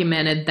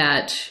documented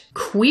that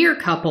queer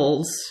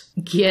couples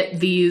get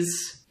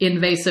these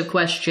invasive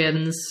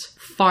questions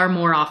far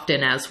more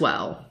often as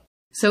well.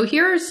 So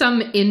here are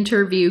some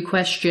interview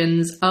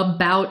questions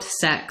about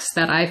sex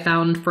that I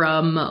found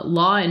from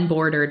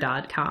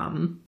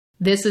lawandborder.com.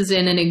 This is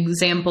in an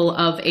example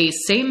of a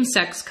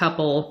same-sex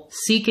couple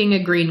seeking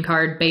a green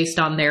card based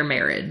on their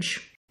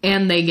marriage.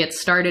 And they get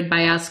started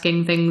by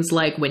asking things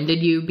like, when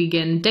did you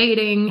begin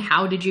dating?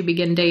 How did you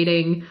begin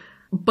dating?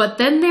 But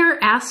then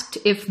they're asked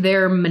if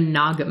they're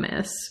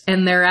monogamous.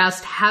 And they're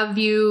asked, have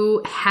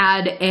you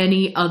had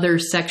any other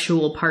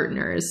sexual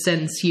partners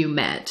since you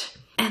met?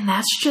 And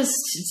that's just,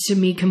 to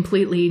me,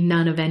 completely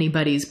none of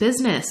anybody's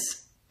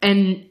business.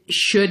 And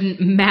shouldn't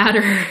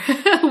matter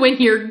when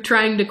you're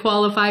trying to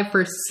qualify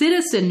for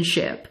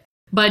citizenship.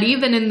 But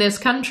even in this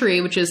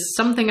country, which is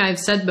something I've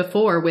said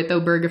before with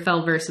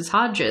Obergefell versus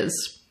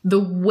Hodges, the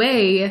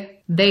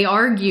way they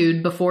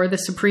argued before the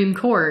Supreme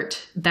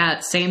Court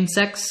that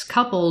same-sex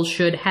couples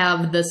should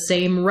have the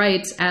same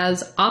rights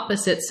as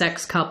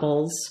opposite-sex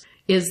couples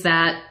is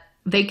that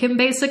they can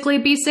basically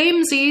be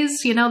samesies.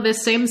 You know,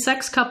 this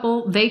same-sex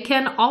couple, they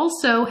can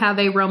also have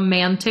a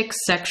romantic,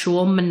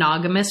 sexual,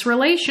 monogamous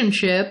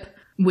relationship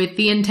with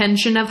the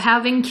intention of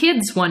having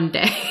kids one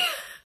day.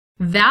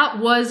 That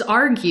was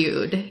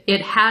argued.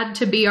 It had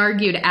to be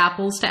argued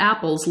apples to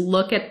apples.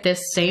 Look at this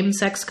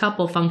same-sex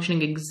couple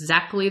functioning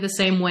exactly the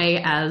same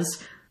way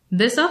as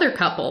this other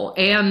couple.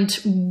 And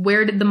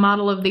where did the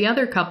model of the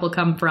other couple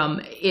come from?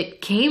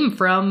 It came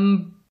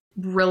from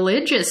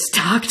religious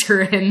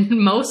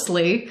doctrine,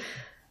 mostly.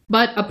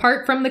 But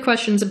apart from the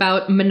questions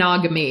about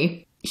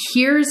monogamy,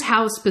 here's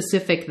how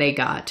specific they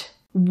got.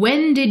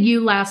 When did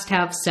you last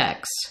have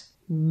sex?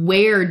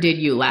 Where did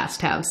you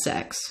last have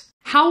sex?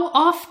 How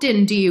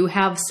often do you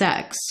have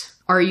sex?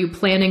 Are you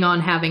planning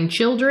on having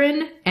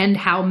children? And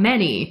how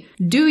many?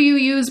 Do you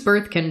use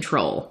birth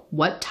control?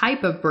 What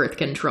type of birth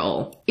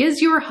control?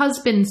 Is your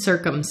husband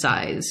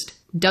circumcised?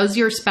 Does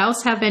your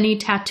spouse have any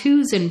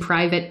tattoos in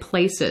private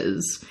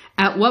places?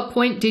 At what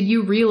point did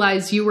you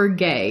realize you were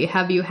gay?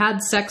 Have you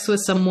had sex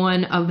with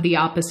someone of the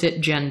opposite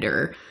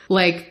gender?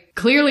 Like,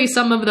 clearly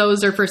some of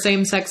those are for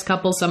same-sex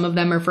couples, some of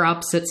them are for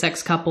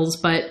opposite-sex couples,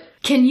 but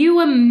can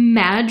you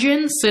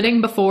imagine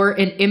sitting before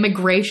an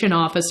immigration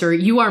officer?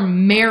 You are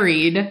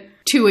married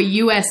to a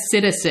U.S.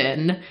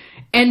 citizen,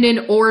 and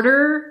in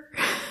order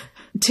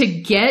to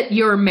get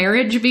your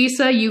marriage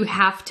visa, you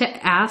have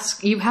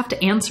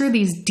to answer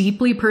these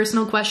deeply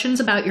personal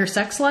questions about your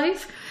sex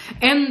life.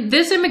 And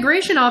this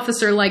immigration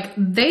officer, like,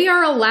 they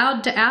are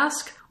allowed to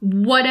ask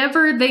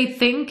whatever they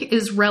think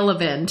is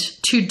relevant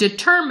to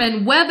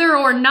determine whether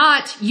or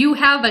not you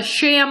have a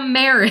sham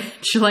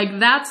marriage. Like,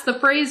 that's the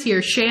phrase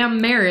here,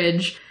 sham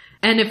marriage.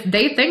 And if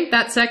they think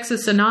that sex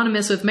is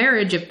synonymous with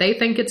marriage, if they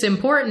think it's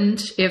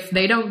important, if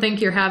they don't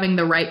think you're having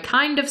the right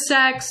kind of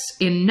sex,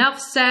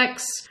 enough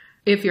sex,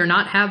 if you're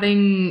not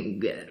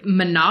having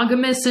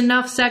monogamous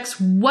enough sex,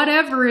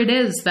 whatever it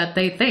is that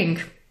they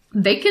think,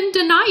 they can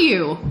deny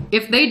you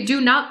if they do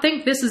not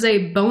think this is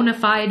a bona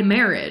fide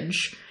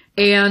marriage.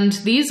 And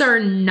these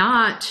are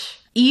not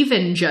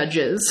even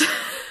judges.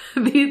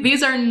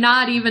 These are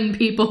not even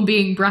people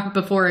being brought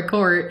before a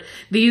court.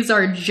 These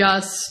are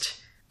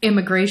just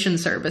immigration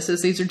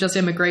services. These are just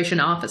immigration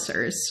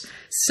officers.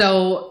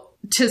 So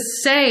to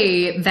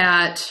say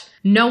that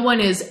no one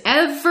is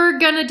ever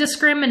going to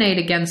discriminate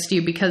against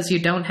you because you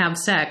don't have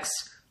sex,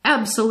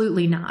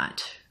 absolutely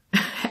not.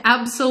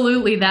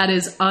 Absolutely, that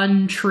is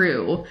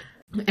untrue.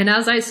 And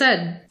as I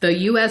said, the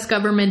US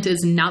government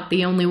is not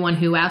the only one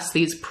who asks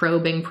these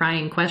probing,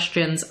 prying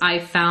questions. I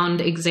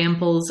found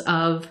examples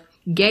of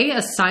gay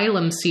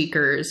asylum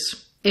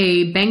seekers,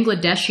 a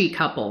Bangladeshi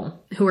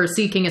couple who are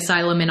seeking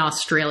asylum in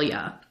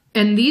Australia.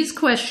 And these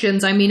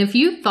questions, I mean, if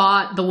you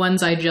thought the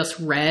ones I just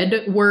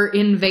read were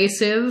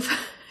invasive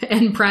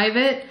and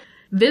private,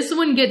 this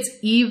one gets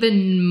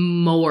even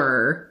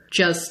more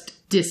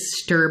just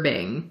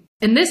disturbing.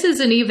 And this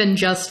isn't even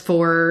just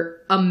for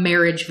a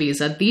marriage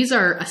visa. These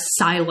are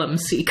asylum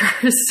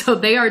seekers. So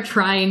they are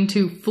trying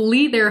to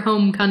flee their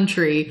home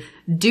country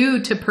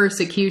due to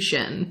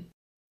persecution.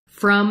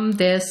 From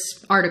this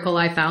article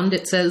I found,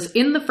 it says,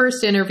 in the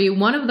first interview,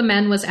 one of the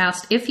men was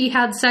asked if he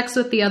had sex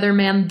with the other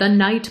man the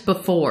night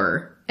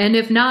before, and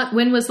if not,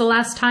 when was the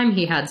last time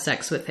he had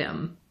sex with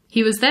him.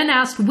 He was then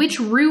asked which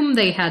room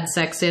they had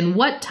sex in,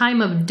 what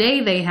time of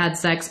day they had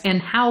sex,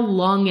 and how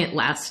long it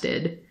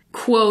lasted.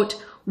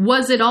 Quote,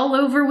 was it all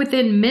over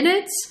within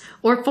minutes,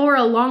 or for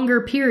a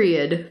longer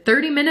period?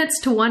 30 minutes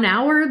to 1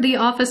 hour, the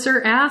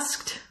officer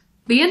asked.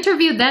 The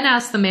interview then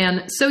asked the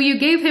man, so you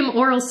gave him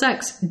oral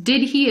sex.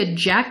 Did he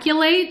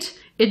ejaculate?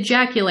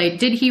 Ejaculate.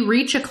 Did he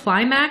reach a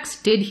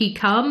climax? Did he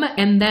come?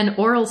 And then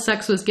oral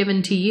sex was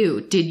given to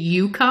you. Did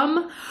you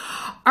come?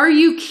 Are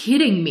you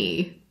kidding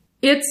me?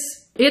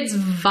 It's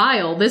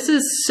vile. This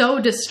is so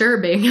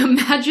disturbing.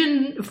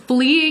 Imagine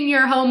fleeing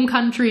your home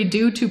country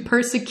due to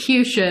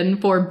persecution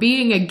for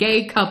being a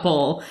gay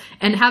couple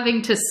and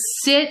having to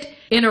sit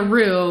in a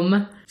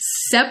room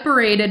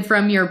separated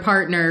from your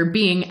partner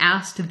being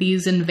asked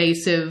these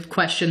invasive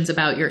questions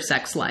about your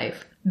sex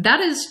life.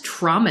 That is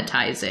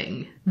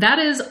traumatizing. That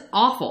is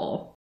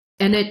awful.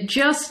 And it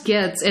just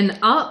gets, and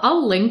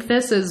I'll link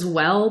this as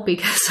well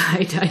because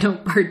I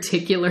don't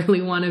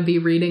particularly want to be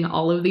reading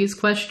all of these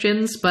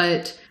questions,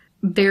 but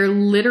they're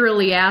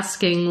literally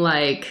asking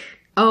like,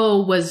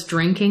 oh, was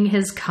drinking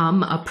his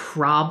cum a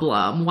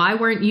problem? Why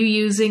weren't you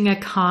using a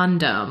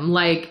condom?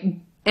 Like,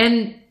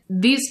 and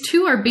these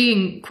two are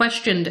being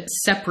questioned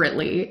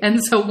separately.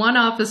 And so one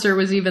officer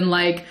was even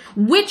like,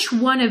 which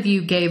one of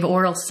you gave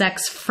oral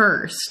sex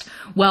first?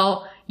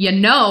 Well, you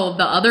know,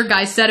 the other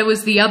guy said it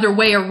was the other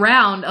way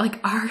around. Like,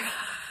 are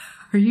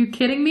you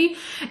kidding me?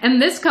 And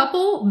this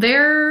couple,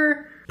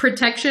 their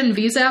protection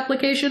visa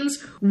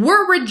applications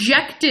were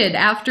rejected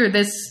after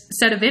this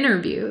set of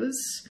interviews.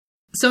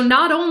 So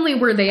not only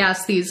were they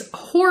asked these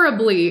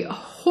horribly,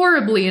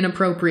 horribly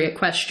inappropriate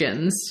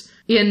questions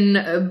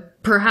in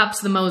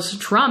perhaps the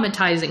most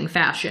traumatizing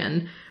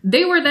fashion,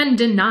 they were then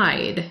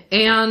denied.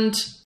 And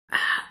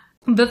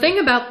the thing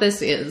about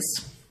this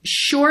is,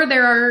 sure,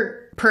 there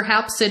are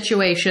perhaps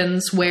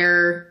situations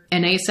where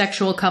an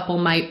asexual couple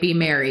might be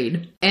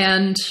married,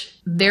 and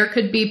there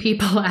could be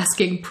people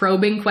asking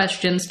probing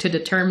questions to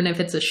determine if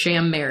it's a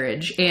sham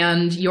marriage,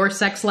 and your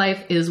sex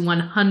life is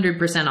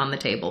 100% on the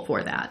table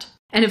for that.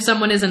 And if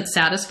someone isn't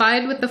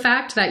satisfied with the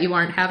fact that you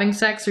aren't having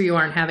sex or you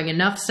aren't having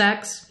enough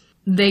sex,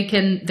 they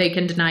can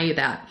deny you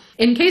that.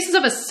 In cases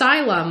of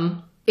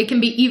asylum, it can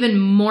be even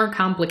more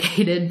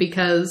complicated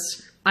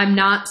because I'm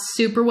not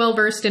super well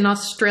versed in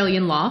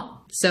Australian law.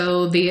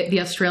 So the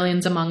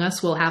Australians among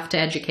us will have to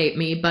educate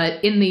me.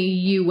 But in the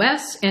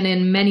US and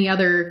in many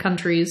other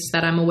countries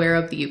that I'm aware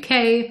of, the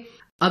UK,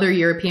 other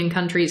European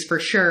countries for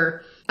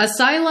sure,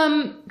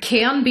 asylum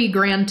can be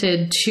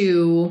granted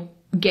to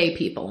gay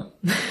people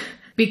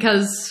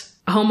because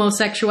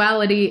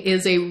homosexuality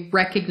is a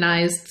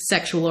recognized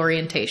sexual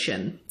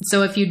orientation.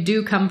 So if you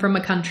do come from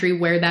a country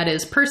where that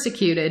is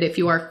persecuted, if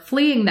you are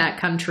fleeing that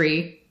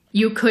country,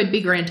 you could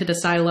be granted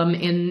asylum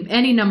in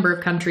any number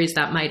of countries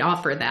that might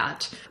offer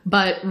that.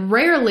 But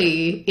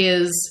rarely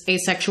is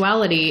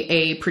asexuality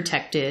a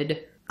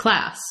protected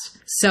class.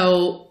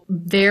 So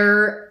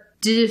there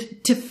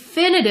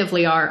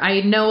definitively are,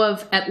 I know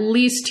of at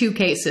least 2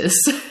 cases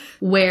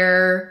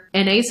where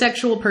an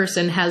asexual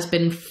person has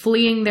been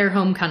fleeing their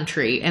home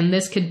country, and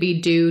this could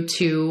be due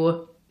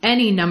to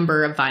any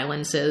number of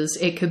violences.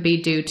 It could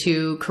be due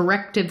to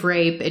corrective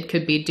rape. It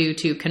could be due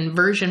to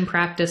conversion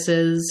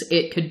practices.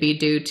 It could be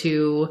due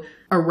to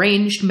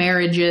arranged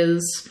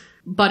marriages.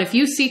 But if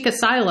you seek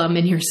asylum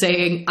and you're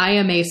saying, I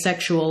am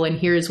asexual and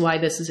here's why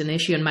this is an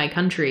issue in my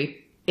country,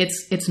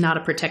 it's not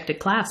a protected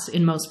class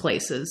in most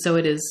places. So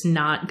it is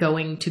not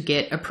going to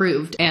get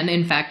approved. And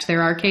in fact,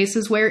 there are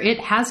cases where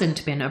it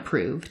hasn't been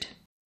approved.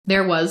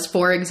 There was,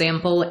 for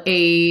example,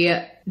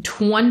 a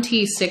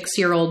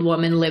 26-year-old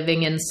woman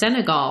living in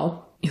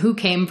Senegal who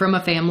came from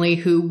a family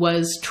who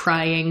was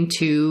trying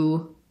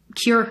to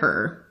cure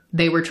her.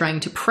 They were trying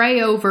to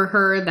pray over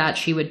her that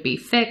she would be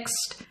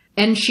fixed,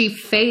 and she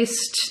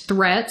faced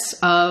threats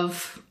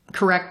of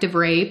corrective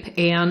rape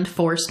and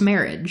forced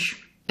marriage.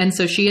 And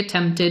so she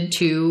attempted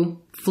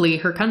to flee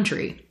her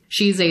country.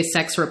 She's a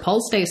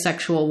sex-repulsed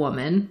asexual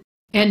woman,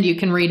 and you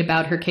can read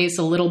about her case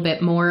a little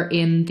bit more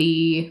in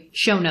the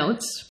show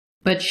notes.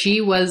 But she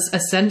was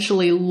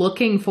essentially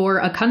looking for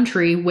a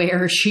country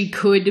where she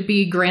could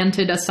be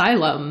granted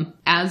asylum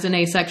as an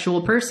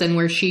asexual person,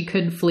 where she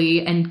could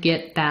flee and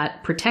get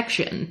that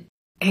protection.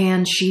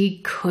 And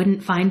she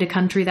couldn't find a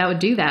country that would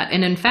do that.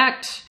 And in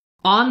fact,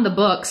 on the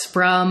books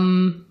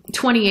from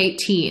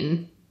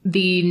 2018,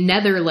 the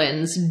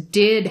Netherlands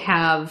did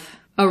have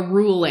a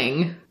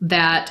ruling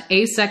that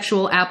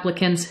asexual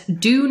applicants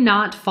do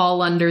not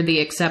fall under the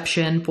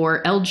exception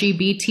for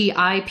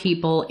LGBTI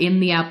people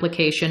in the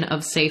application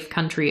of safe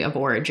country of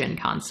origin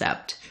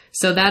concept.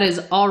 So that is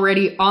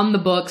already on the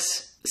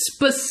books,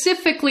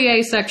 specifically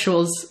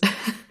asexuals.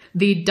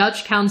 The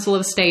Dutch Council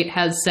of State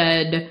has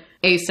said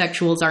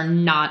asexuals are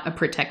not a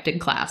protected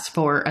class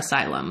for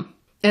asylum.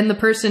 And the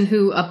person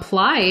who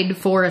applied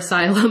for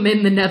asylum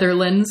in the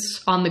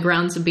Netherlands on the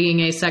grounds of being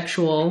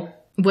asexual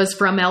was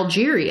from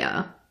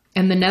Algeria.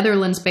 And the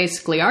Netherlands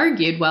basically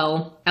argued,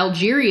 well,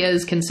 Algeria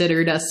is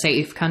considered a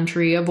safe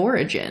country of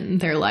origin.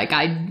 They're like,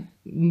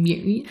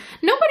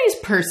 nobody's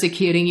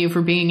persecuting you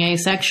for being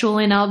asexual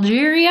in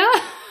Algeria.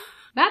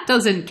 That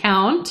doesn't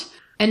count.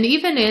 And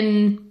even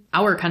in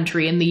our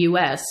country, in the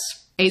US,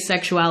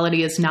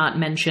 asexuality is not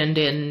mentioned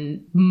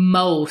in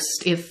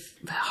most, if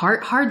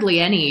hardly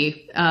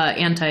any,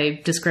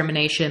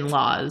 anti-discrimination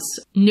laws.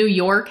 New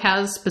York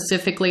has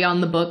specifically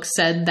on the book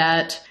said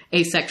that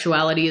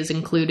asexuality is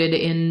included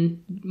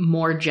in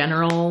more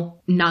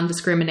general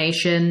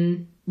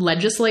non-discrimination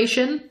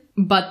legislation.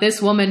 But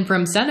this woman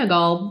from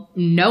Senegal,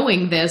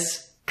 knowing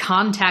this,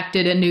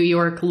 contacted a New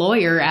York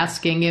lawyer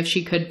asking if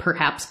she could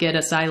perhaps get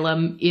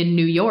asylum in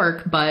New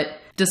York. But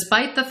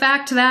despite the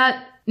fact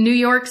that New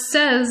York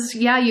says,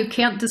 yeah, you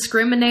can't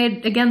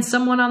discriminate against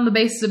someone on the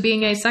basis of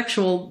being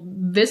asexual,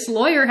 this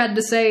lawyer had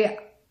to say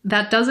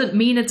that doesn't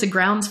mean it's a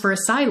grounds for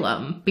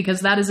asylum,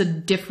 because that is a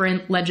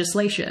different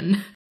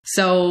legislation.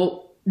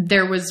 So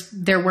there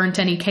weren't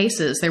any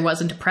cases. There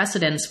wasn't a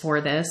precedence for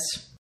this.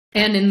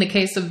 And in the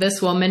case of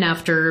this woman,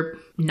 after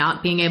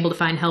not being able to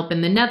find help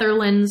in the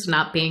Netherlands,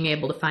 not being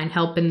able to find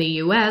help in the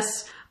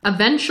US,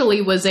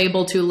 eventually was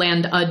able to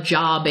land a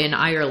job in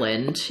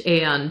Ireland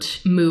and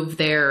move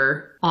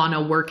there on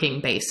a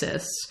working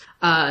basis.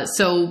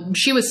 So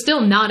she was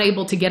still not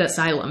able to get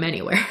asylum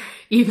anywhere,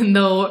 even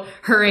though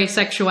her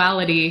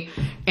asexuality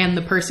and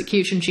the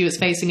persecution she was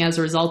facing as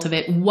a result of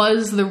it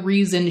was the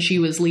reason she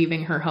was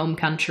leaving her home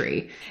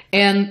country.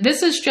 And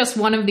this is just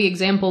one of the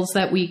examples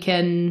that we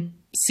can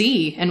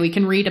see and we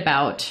can read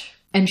about,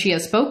 and she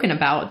has spoken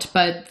about.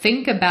 But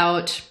think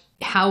about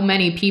how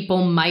many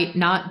people might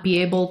not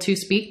be able to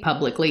speak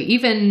publicly.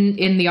 Even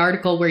in the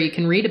article where you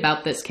can read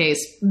about this case,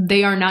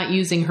 they are not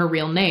using her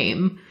real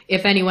name.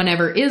 If anyone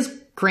ever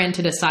is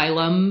granted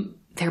asylum,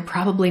 they're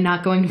probably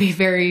not going to be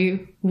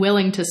very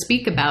willing to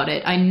speak about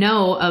it. I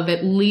know of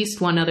at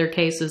least one other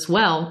case as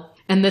well,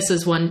 and this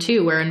is one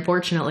too, where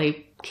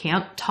unfortunately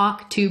can't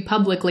talk too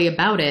publicly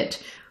about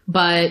it,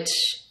 but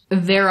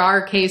there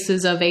are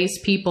cases of ace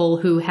people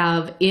who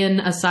have in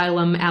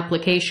asylum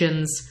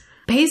applications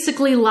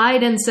basically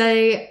lied and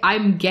say,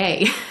 I'm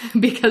gay,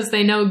 because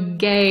they know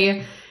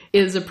gay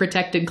is a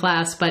protected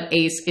class, but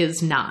ace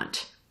is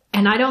not.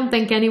 And I don't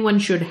think anyone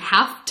should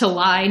have to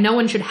lie. No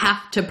one should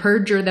have to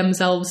perjure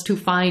themselves to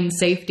find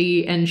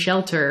safety and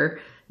shelter.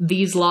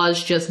 These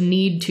laws just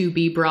need to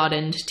be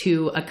broadened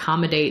to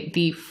accommodate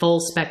the full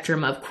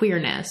spectrum of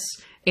queerness.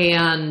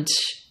 And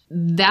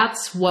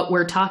that's what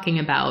we're talking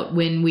about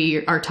when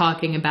we are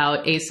talking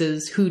about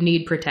aces who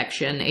need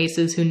protection,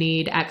 aces who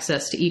need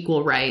access to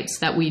equal rights,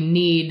 that we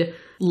need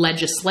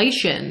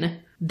legislation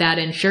that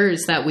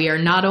ensures that we are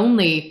not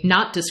only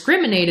not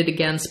discriminated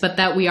against, but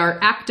that we are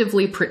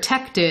actively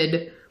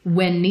protected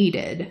when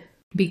needed.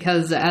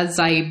 Because as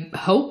I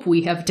hope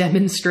we have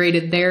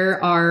demonstrated,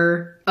 there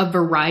are a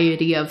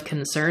variety of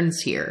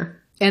concerns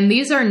here. And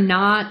these are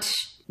not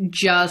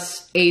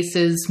just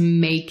aces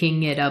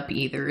making it up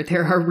either.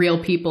 There are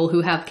real people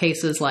who have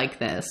cases like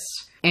this,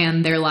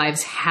 and their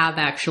lives have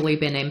actually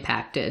been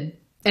impacted.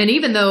 And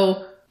even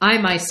though I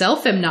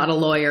myself am not a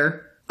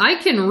lawyer, I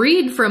can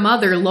read from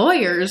other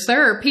lawyers.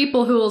 There are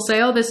people who will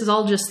say, oh, this is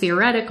all just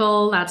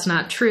theoretical, that's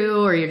not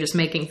true, or you're just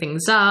making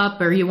things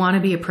up, or you want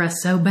to be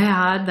oppressed so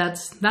bad.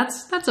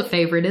 That's a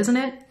favorite, isn't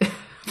it?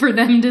 For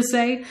them to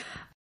say.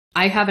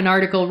 I have an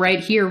article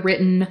right here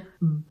written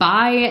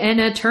by an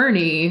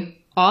attorney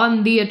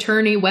on the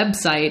attorney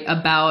website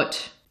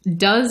about,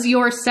 does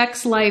your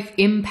sex life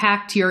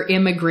impact your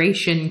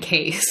immigration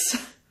case?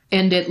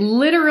 And it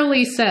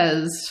literally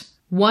says,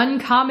 one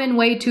common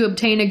way to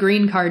obtain a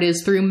green card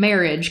is through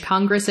marriage.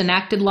 Congress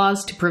enacted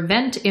laws to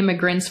prevent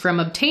immigrants from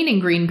obtaining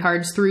green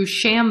cards through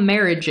sham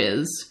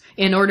marriages.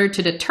 In order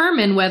to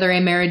determine whether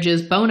a marriage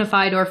is bona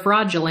fide or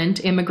fraudulent,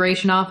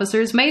 immigration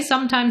officers may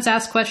sometimes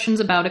ask questions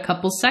about a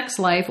couple's sex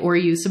life or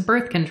use of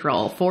birth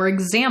control. For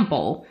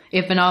example,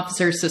 if an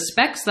officer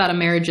suspects that a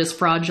marriage is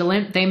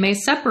fraudulent, they may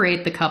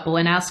separate the couple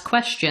and ask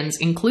questions,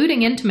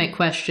 including intimate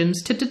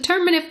questions, to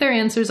determine if their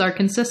answers are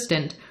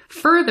consistent.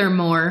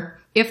 Furthermore,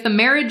 if the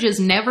marriage is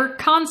never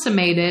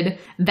consummated,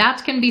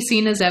 that can be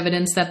seen as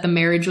evidence that the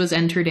marriage was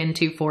entered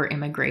into for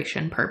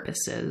immigration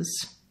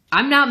purposes.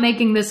 I'm not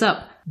making this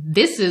up.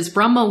 This is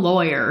from a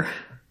lawyer.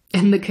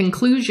 And the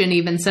conclusion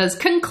even says,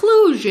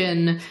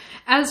 conclusion!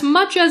 As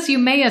much as you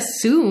may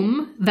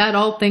assume that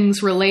all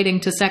things relating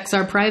to sex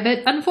are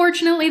private,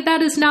 unfortunately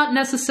that is not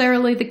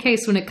necessarily the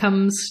case when it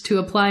comes to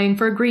applying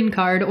for a green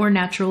card or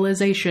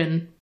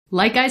naturalization.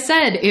 Like I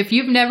said, if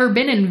you've never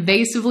been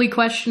invasively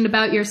questioned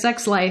about your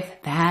sex life,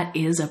 that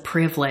is a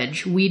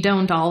privilege. We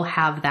don't all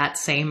have that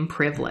same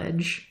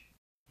privilege.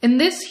 And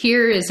this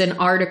here is an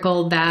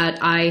article that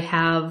I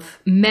have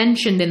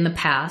mentioned in the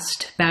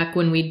past, back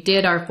when we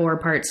did our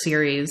 4-part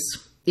series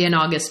in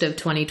August of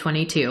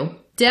 2022.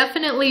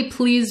 Definitely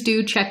please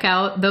do check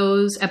out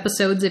those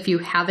episodes if you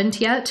haven't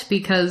yet,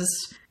 because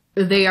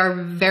they are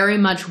very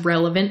much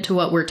relevant to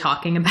what we're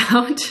talking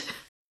about.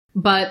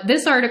 But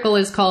this article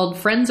is called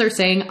 "Friends Are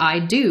Saying I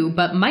Do,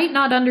 but Might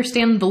Not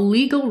Understand the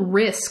Legal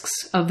Risks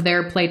of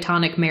Their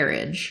Platonic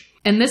Marriage."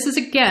 And this is,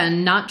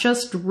 again, not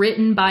just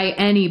written by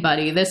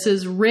anybody. This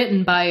is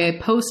written by a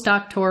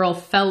postdoctoral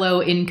fellow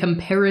in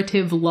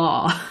comparative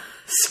law.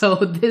 So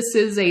this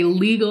is a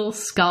legal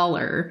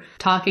scholar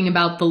talking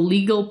about the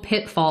legal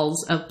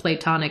pitfalls of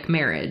Platonic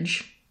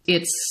marriage.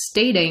 It's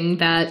stating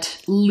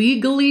that,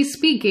 legally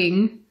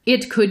speaking,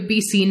 it could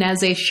be seen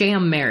as a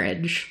sham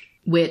marriage,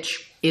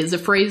 which is a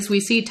phrase we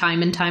see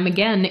time and time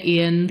again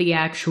in the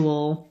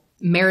actual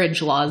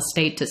marriage laws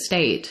state to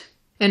state.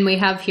 And we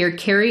have here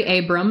Carrie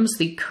Abrams,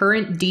 the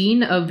current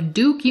dean of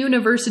Duke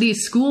University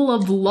School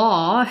of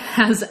Law,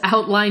 has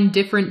outlined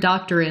different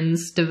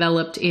doctrines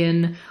developed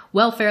in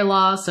welfare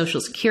law,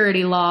 social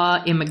security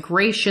law,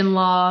 immigration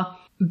law,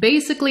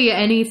 basically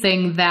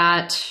anything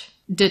that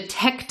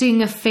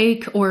detecting a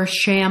fake or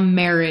sham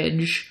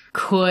marriage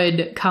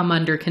could come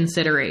under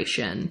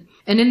consideration.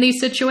 And in these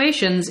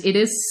situations, it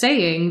is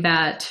saying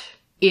that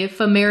if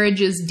a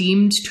marriage is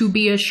deemed to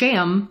be a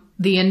sham,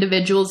 the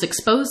individuals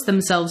expose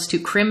themselves to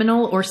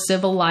criminal or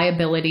civil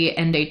liability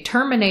and a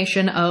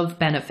termination of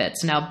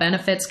benefits. Now,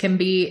 benefits can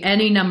be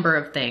any number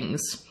of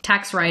things.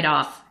 Tax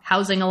write-off,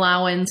 housing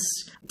allowance,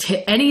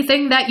 to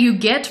anything that you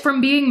get from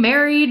being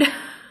married.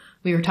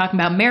 We were talking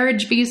about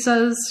marriage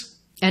visas.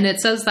 And it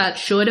says that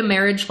should a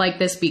marriage like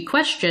this be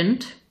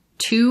questioned,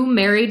 two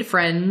married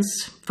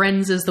friends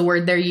is the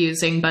word they're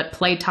using, but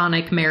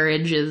platonic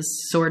marriage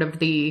is sort of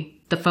the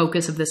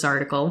focus of this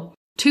article.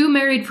 Two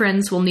married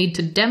friends will need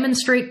to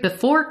demonstrate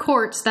before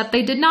courts that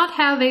they did not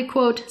have a,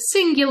 quote,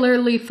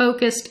 singularly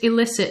focused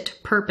illicit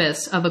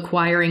purpose of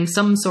acquiring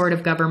some sort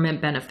of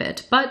government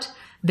benefit, but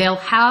they'll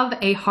have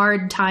a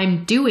hard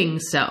time doing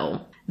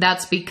so.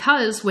 That's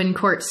because when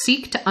courts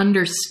seek to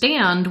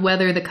understand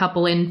whether the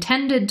couple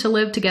intended to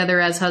live together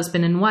as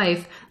husband and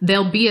wife,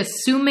 they'll be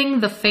assuming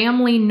the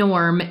family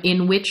norm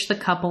in which the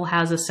couple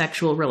has a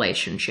sexual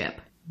relationship.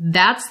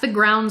 That's the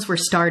grounds we're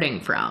starting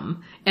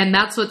from. And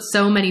that's what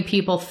so many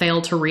people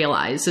fail to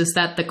realize, is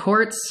that the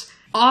courts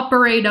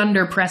operate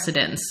under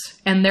precedence,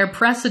 and their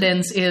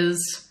precedence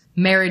is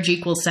marriage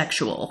equals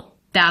sexual.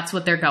 That's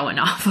what they're going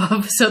off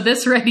of. So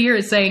this right here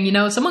is saying, you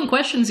know, someone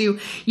questions you,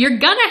 you're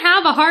gonna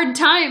have a hard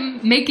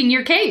time making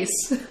your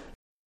case.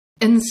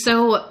 And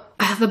so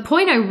the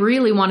point I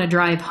really want to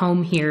drive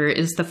home here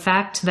is the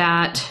fact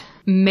that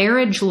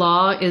marriage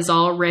law is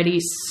already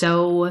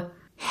so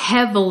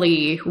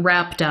heavily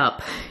wrapped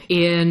up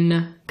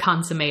in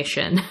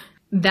consummation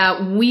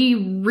that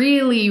we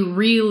really,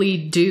 really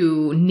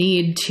do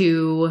need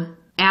to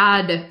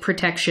add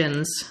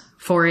protections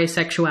for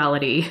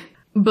asexuality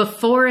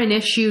before an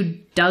issue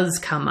does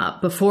come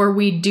up, before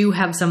we do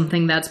have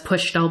something that's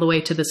pushed all the way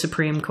to the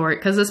Supreme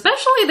Court. Because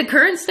especially the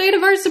current state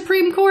of our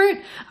Supreme Court,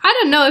 I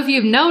don't know if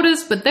you've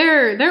noticed, but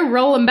they're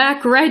rolling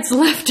back rights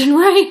left and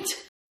right.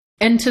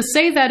 And to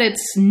say that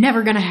it's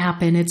never going to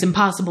happen, it's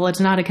impossible, it's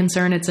not a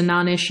concern, it's a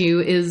non-issue,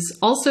 is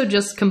also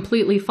just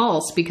completely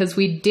false, because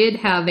we did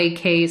have a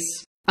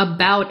case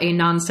about a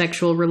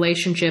non-sexual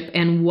relationship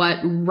and what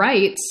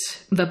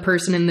rights the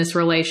person in this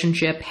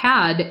relationship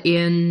had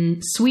in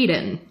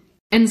Sweden.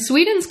 And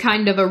Sweden's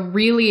kind of a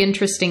really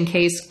interesting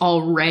case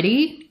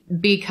already,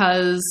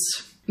 because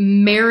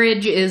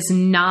marriage is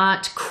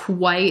not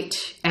quite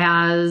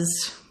as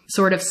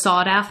sort of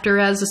sought after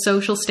as a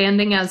social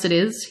standing as it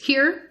is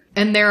here.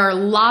 And there are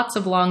lots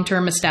of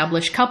long-term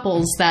established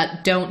couples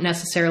that don't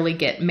necessarily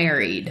get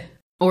married,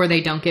 or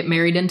they don't get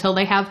married until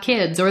they have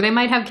kids, or they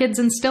might have kids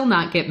and still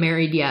not get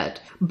married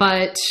yet.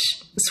 But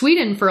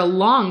Sweden, for a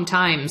long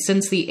time,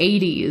 since the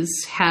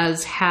 80s,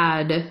 has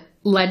had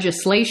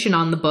legislation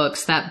on the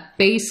books that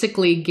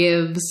basically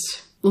gives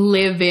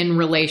live-in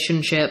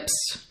relationships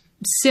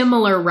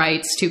similar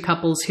rights to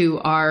couples who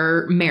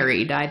are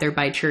married, either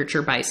by church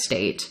or by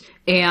state.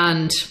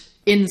 And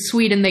in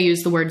Sweden, they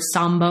use the word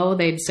sambo.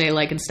 They'd say,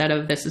 like, instead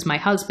of this is my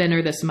husband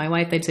or this is my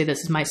wife, they'd say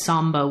this is my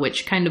sambo,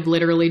 which kind of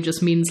literally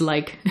just means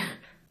like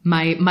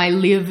my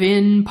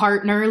live-in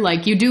partner.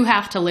 Like, you do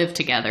have to live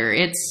together.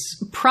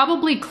 It's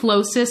probably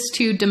closest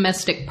to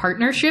domestic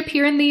partnership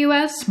here in the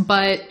US,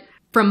 but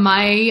from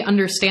my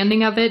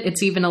understanding of it,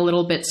 it's even a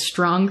little bit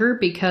stronger,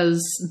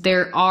 because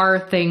there are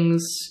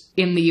things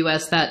in the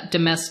US that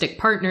domestic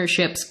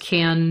partnerships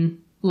can't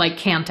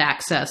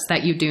access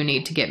that you do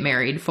need to get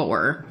married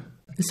for,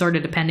 sort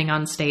of depending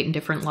on state and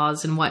different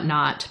laws and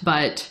whatnot.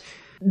 But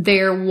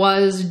there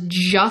was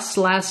just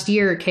last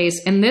year a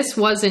case, and this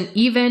wasn't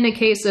even a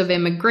case of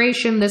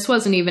immigration. This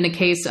wasn't even a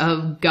case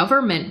of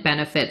government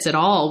benefits at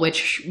all,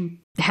 which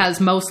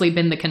has mostly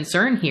been the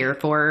concern here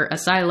for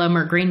asylum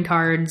or green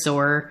cards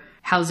or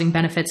housing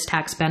benefits,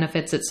 tax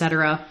benefits,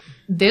 etc.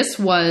 This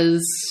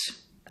was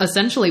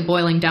essentially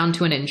boiling down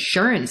to an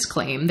insurance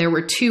claim. There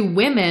were two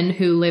women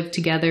who lived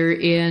together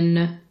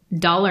in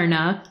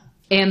Dalarna,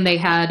 and they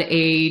had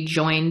a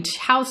joint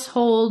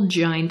household,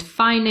 joint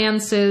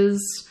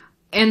finances,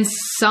 And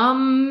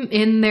some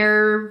in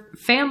their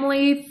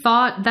family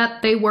thought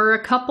that they were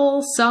a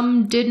couple.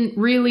 Some didn't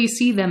really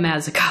see them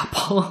as a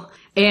couple.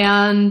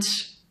 And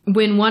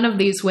when one of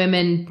these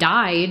women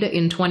died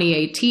in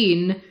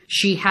 2018,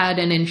 she had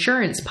an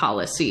insurance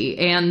policy.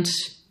 And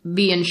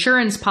the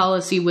insurance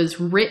policy was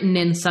written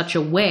in such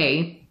a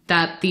way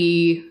that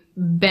the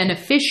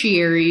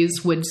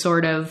beneficiaries would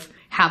sort of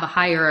have a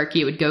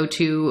hierarchy. It would go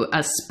to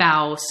a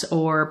spouse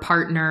or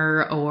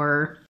partner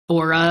or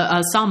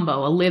a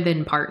sambo, a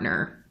live-in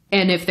partner.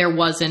 And if there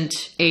wasn't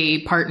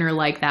a partner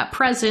like that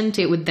present,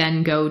 it would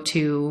then go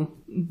to,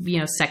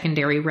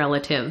 secondary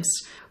relatives.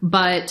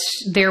 But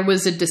there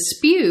was a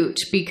dispute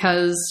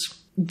because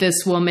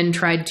this woman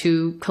tried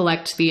to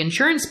collect the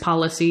insurance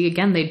policy.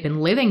 Again, they'd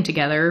been living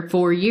together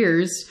for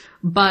years,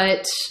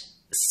 but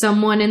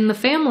someone in the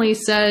family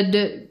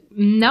said,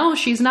 no,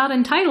 she's not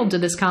entitled to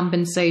this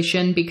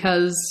compensation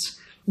because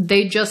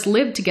they just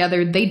live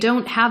together. They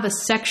don't have a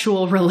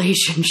sexual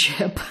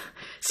relationship.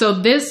 So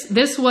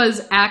this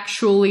was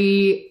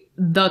actually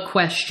the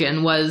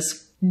question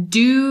was,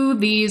 do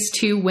these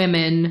two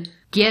women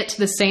get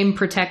the same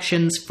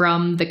protections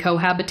from the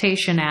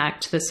Cohabitation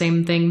Act, the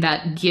same thing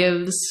that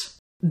gives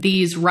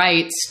these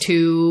rights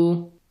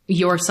to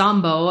your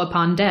sambo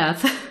upon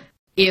death,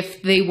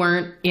 if they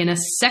weren't in a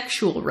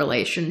sexual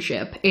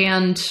relationship?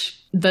 And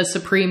the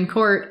Supreme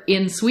Court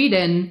in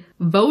Sweden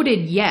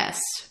voted yes.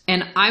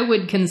 And I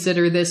would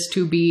consider this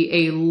to be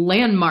a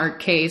landmark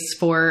case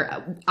for,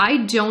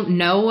 I don't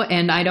know,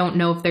 and I don't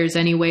know if there's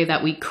any way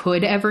that we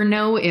could ever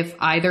know if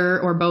either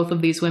or both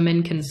of these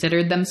women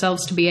considered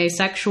themselves to be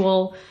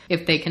asexual,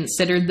 if they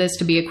considered this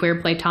to be a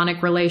queer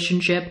platonic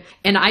relationship.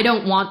 And I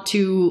don't want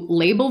to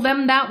label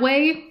them that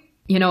way,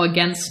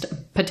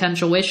 against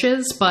potential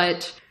wishes,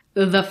 but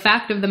the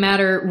fact of the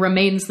matter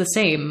remains the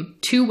same.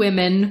 Two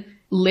women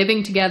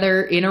living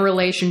together in a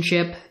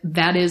relationship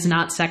that is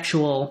not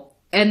sexual.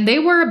 And they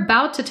were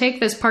about to take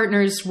this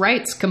partner's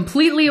rights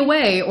completely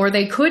away, or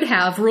they could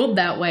have ruled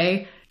that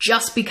way,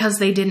 just because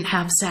they didn't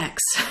have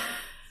sex.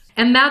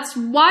 And that's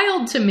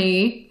wild to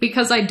me,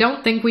 because I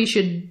don't think we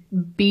should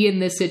be in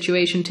this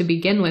situation to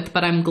begin with,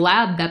 but I'm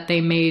glad that they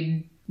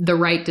made the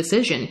right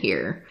decision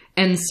here.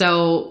 And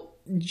so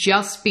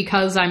just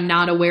because I'm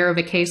not aware of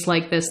a case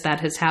like this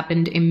that has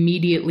happened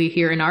immediately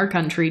here in our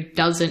country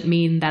doesn't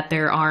mean that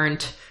there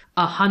aren't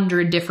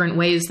 100 different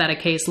ways that a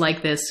case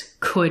like this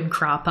could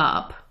crop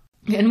up.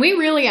 And we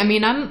really,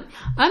 I'm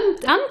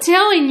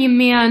telling you,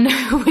 man,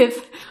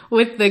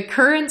 with the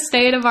current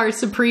state of our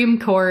Supreme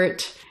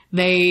Court,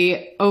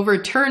 they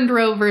overturned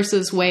Roe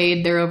versus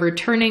Wade. They're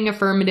overturning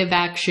affirmative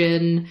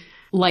action.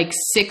 Like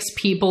 6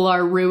 people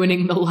are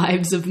ruining the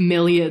lives of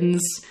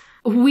millions.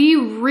 We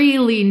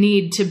really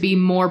need to be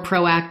more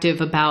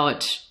proactive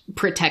about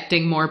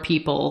protecting more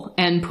people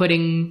and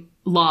putting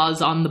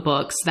laws on the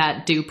books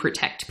that do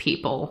protect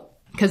people.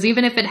 Because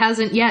even if it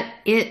hasn't yet,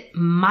 it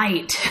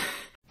might.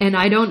 And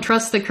I don't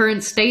trust the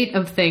current state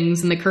of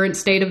things and the current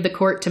state of the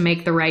court to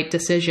make the right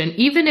decision.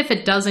 Even if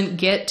it doesn't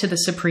get to the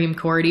Supreme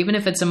Court, even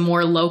if it's a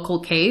more local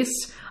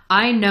case,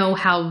 I know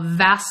how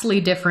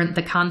vastly different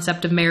the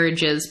concept of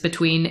marriage is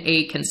between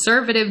a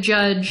conservative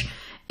judge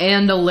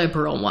and a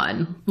liberal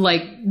one.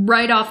 Like,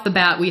 right off the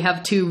bat, we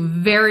have 2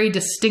 very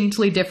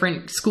distinctly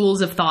different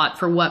schools of thought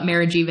for what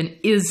marriage even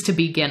is to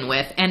begin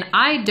with. And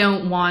I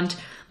don't want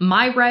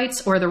my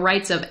rights or the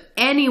rights of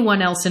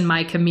anyone else in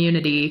my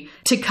community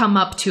to come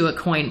up to a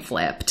coin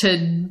flip,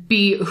 to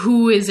be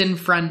who is in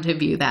front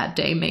of you that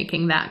day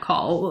making that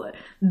call.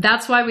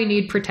 That's why we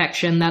need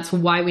protection. That's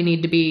why we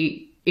need to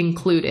be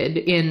included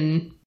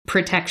in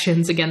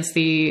protections against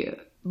the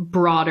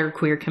broader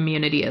queer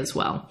community as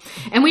well.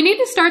 And we need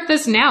to start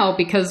this now,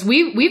 because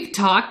we've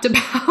talked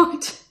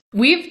about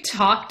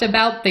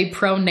the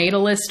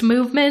pro-natalist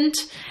movement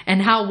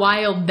and how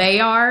wild they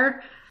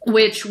are,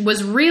 which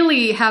was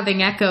really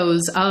having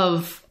echoes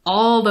of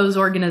all those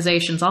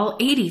organizations, all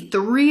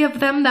 83 of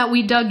them that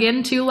we dug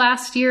into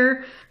last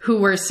year, who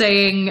were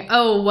saying,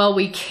 oh, well,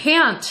 we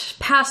can't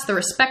pass the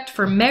Respect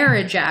for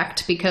Marriage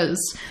Act because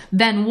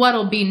then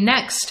what'll be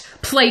next?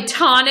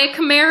 Platonic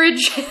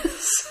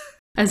marriages?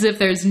 As if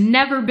there's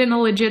never been a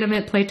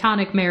legitimate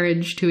platonic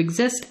marriage to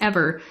exist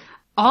ever.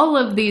 All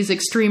of these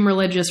extreme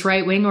religious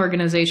right-wing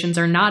organizations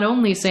are not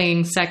only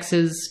saying sex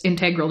is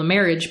integral to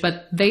marriage,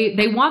 but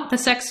they want the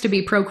sex to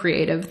be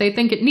procreative. They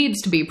think it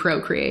needs to be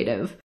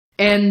procreative.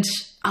 And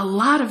a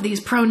lot of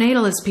these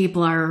pro-natalist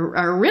people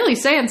are really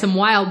saying some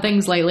wild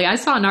things lately. I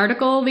saw an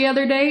article the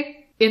other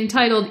day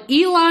entitled,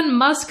 Elon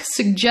Musk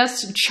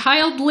suggests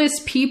childless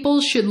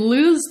people should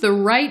lose the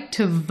right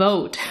to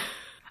vote.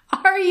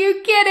 Are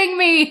you kidding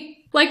me?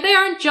 Like, they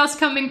aren't just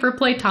coming for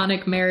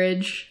platonic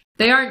marriage.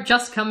 They aren't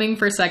just coming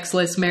for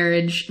sexless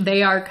marriage.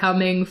 They are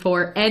coming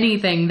for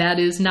anything that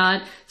is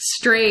not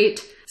straight,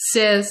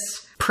 cis,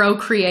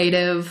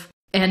 procreative,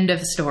 end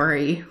of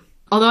story.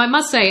 Although I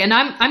must say, and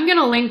I'm going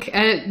to link,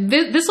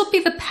 this will be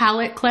the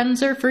palate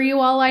cleanser for you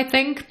all, I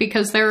think,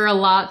 because there are a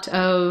lot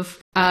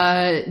of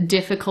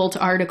difficult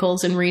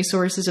articles and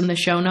resources in the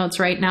show notes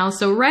right now.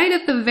 So right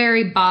at the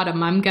very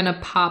bottom, I'm going to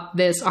pop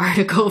this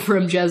article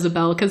from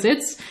Jezebel, because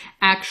it's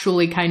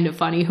actually kind of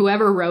funny.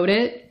 Whoever wrote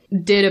it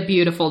did a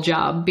beautiful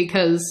job,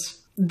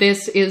 because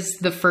this is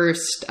the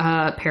first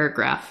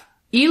paragraph.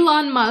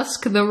 Elon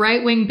Musk, the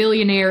right-wing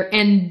billionaire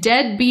and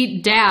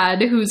deadbeat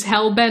dad who's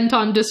hell-bent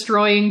on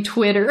destroying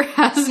Twitter,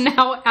 has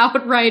now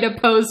outright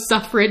opposed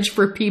suffrage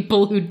for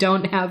people who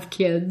don't have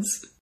kids.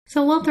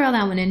 So we'll throw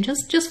that one in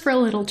just for a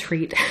little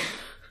treat.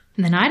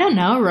 And then I don't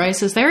know,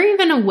 Royce, is there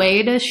even a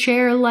way to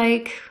share,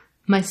 like,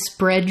 my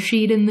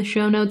spreadsheet in the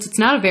show notes? It's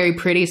not a very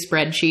pretty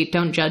spreadsheet,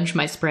 don't judge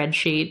my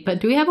spreadsheet, but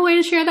do we have a way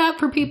to share that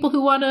for people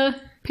who want to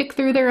pick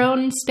through their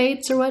own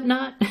states or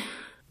whatnot?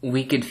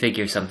 We could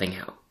figure something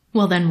out.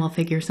 Well, then we'll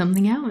figure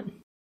something out.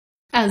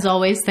 As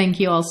always,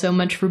 thank you all so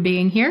much for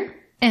being here,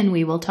 and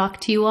we will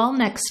talk to you all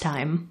next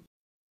time.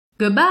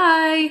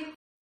 Goodbye!